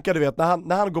Kalle Anka, du vet,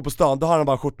 när han går på stan, då har han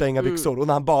bara skjorta, inga byxor, och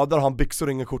när han badar har han byxor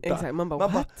och inga skjorta. Exakt, man bara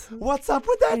what's up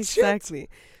with that exactly.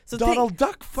 shit? Donald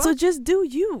Duck, fuck. So just do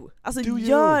you. Alltså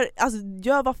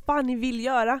gör vad fan ni vill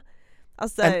göra.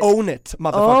 Alltså, and own it,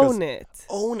 motherfuckers.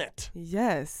 Own it.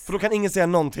 Yes. För då kan ingen säga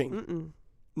någonting.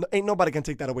 Ain't nobody can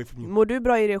take that away from you. Mår du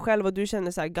bra i dig själv och du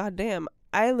känner så här, god damn,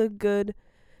 I look good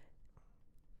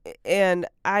and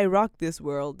I rock this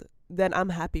world, then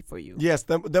I'm happy for you. Yes,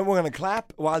 then we're gonna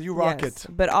clap while you rock it.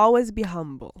 But always be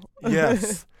humble.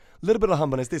 Yes. Little bit of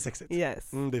humbleness, det är sexigt.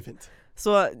 Yes. Det är fint.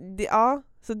 Så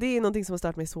det är någonting som har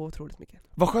startat mig så otroligt mycket.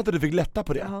 Vad skönt att du fick lätta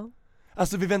på det.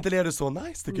 Alltså vi ventilerade så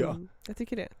nice tycker jag. Jag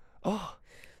tycker det.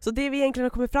 Så det vi egentligen har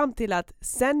kommit fram till att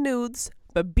send nudes,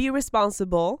 but be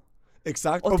responsible.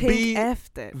 Exakt, och tänk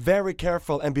efter. Very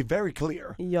careful and be very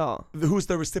clear. Ja. Who's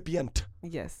the recipient?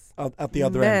 Yes. At the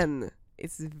other end. Men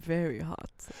it's very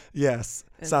hot. Yes.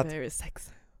 And så very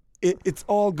sexy. It's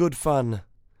all good fun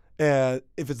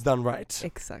if it's done right.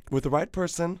 Exakt. With the right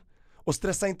person. Och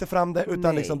stressa inte fram det,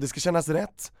 utan liksom, det ska kännas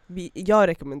rätt. Jag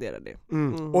rekommenderar det.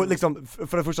 Och liksom,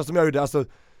 för det första som jag gjorde, alltså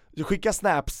skicka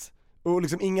snaps. Och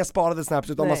liksom inga sparade snaps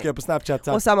utan man ska göra på Snapchat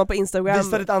så och samma på Instagram.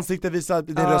 Visa ditt ansikte, visa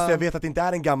din röst. Jag vet att det inte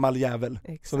är en gammal jävel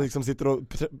som liksom sitter och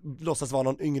låtsas vara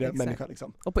någon yngre människa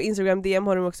liksom. Och på Instagram DM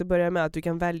har de också börjat med att du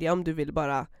kan välja om du vill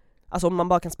bara, alltså om man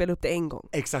bara kan spela upp det en gång.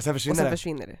 Exakt, sen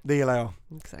försvinner det. Det gillar jag.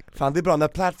 Exakt. Fan, det är bra när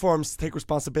platforms take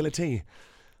responsibility.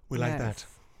 We like that.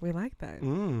 We like that.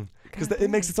 Because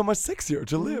it makes it so much sexier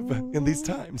to live in these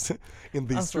times, in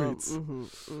these streets.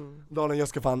 Daniel, jag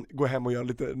ska fan gå hem och göra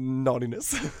lite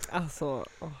naughtiness.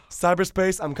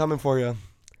 Cyberspace, I'm coming for you.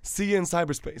 See you in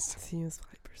cyberspace.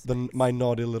 My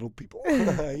naughty little people.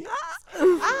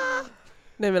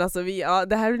 Nej men alltså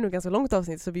det här är nog ganska långt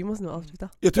avsnitt så vi måste nog avsluta.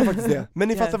 Jag tror faktiskt det, men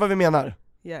ni fattar vad vi menar.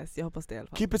 Yes, jag hoppas det i alla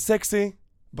fall. Keep it sexy,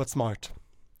 but smart.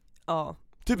 Ja.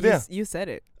 Typ det. You said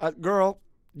it. Girl,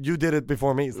 you did it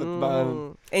before me. Så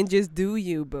and just do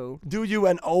you, boo. Do you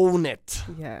and own it.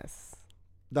 Yes.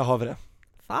 Där har vi det.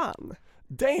 Fan.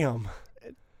 Damn.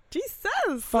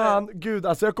 Jesus! Fan, gud,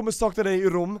 alltså jag kommer sakna dig i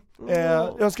Rom.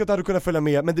 Jag önskar att du hade kunnat följa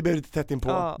med, men det blev lite tätt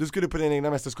inpå. Du skulle på din egna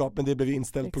mästerskap, men det blev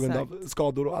inställt på grund av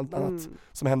skador och allt annat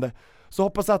som hände. Så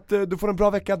hoppas att du får en bra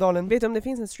vecka, Darlin. Vet du om det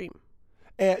finns en stream?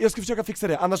 Jag ska försöka fixa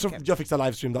det, annars så jag fixar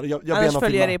livestream då. Annars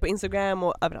följer jag dig på Instagram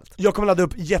och överallt. Jag kommer ladda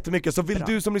upp jättemycket, så vill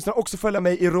du som lyssnar också följa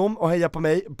mig i Rom och heja på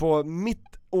mig på mitt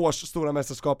års stora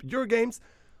mästerskap Eurogames,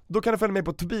 då kan du följa mig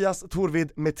på Tobias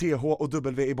Torvid med TH och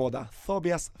W i båda.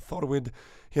 Tobias Torvid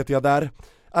heter jag där.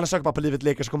 Annars sök bara på Livet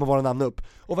Leker så kommer våra namn upp.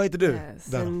 Och vad heter du?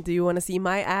 Yes, and do you wanna see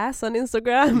my ass on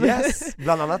Instagram? Yes,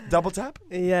 bland annat Double Tap.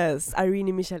 Yes,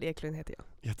 Irene Michelle Eklund heter jag.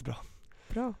 Jättebra.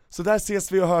 Bra. Så där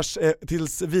ses vi och hörs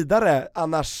tills vidare.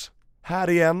 Annars, här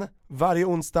igen, varje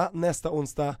onsdag, nästa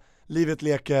onsdag, Livet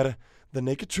Leker, The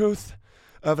Naked Truth,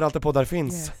 överallt där poddar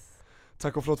finns. Yes.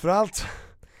 Tack och förlåt för allt.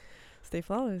 Stay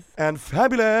flawless. And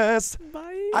fabulous.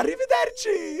 Bye.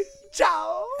 Arrivederci.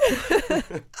 Ciao.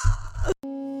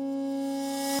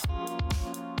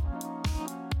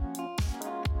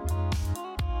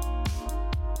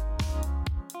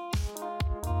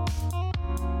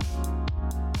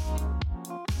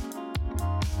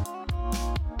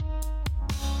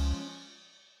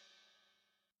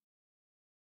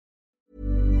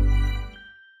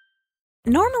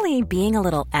 Normally, being a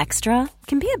little extra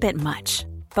can be a bit much,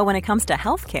 but when it comes to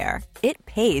healthcare, it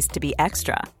pays to be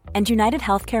extra. And United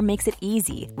Healthcare makes it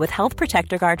easy with Health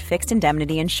Protector Guard fixed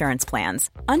indemnity insurance plans.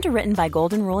 Underwritten by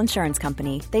Golden Rule Insurance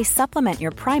Company, they supplement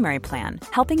your primary plan,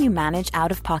 helping you manage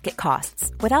out-of-pocket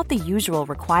costs without the usual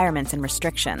requirements and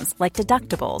restrictions like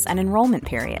deductibles and enrollment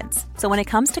periods. So when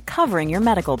it comes to covering your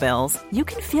medical bills, you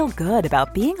can feel good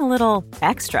about being a little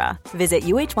extra. Visit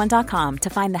uh1.com to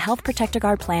find the Health Protector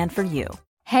Guard plan for you.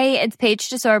 Hey, it's Paige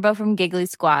DeSorbo from Giggly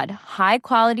Squad. High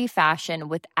quality fashion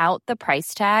without the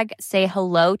price tag. Say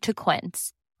hello to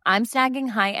Quince. I'm snagging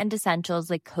high-end essentials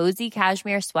like cozy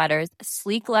cashmere sweaters,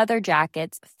 sleek leather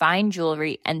jackets, fine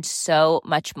jewelry, and so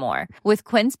much more. With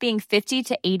Quince being 50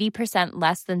 to 80%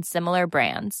 less than similar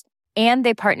brands. And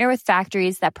they partner with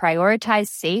factories that prioritize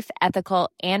safe, ethical,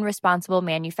 and responsible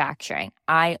manufacturing.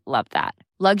 I love that.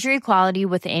 Luxury quality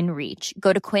within reach.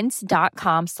 Go to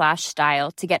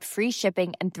quince.com/style to get free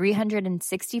shipping and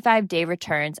 365-day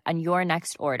returns on your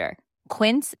next order.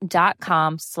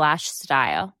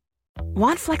 Quince.com/style.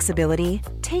 Want flexibility?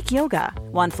 Take yoga.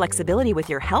 Want flexibility with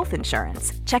your health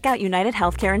insurance? Check out United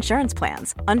Healthcare Insurance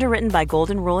Plans. Underwritten by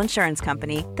Golden Rule Insurance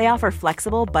Company, they offer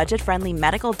flexible, budget-friendly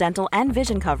medical, dental, and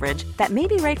vision coverage that may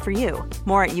be right for you.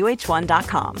 More at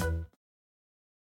uh1.com.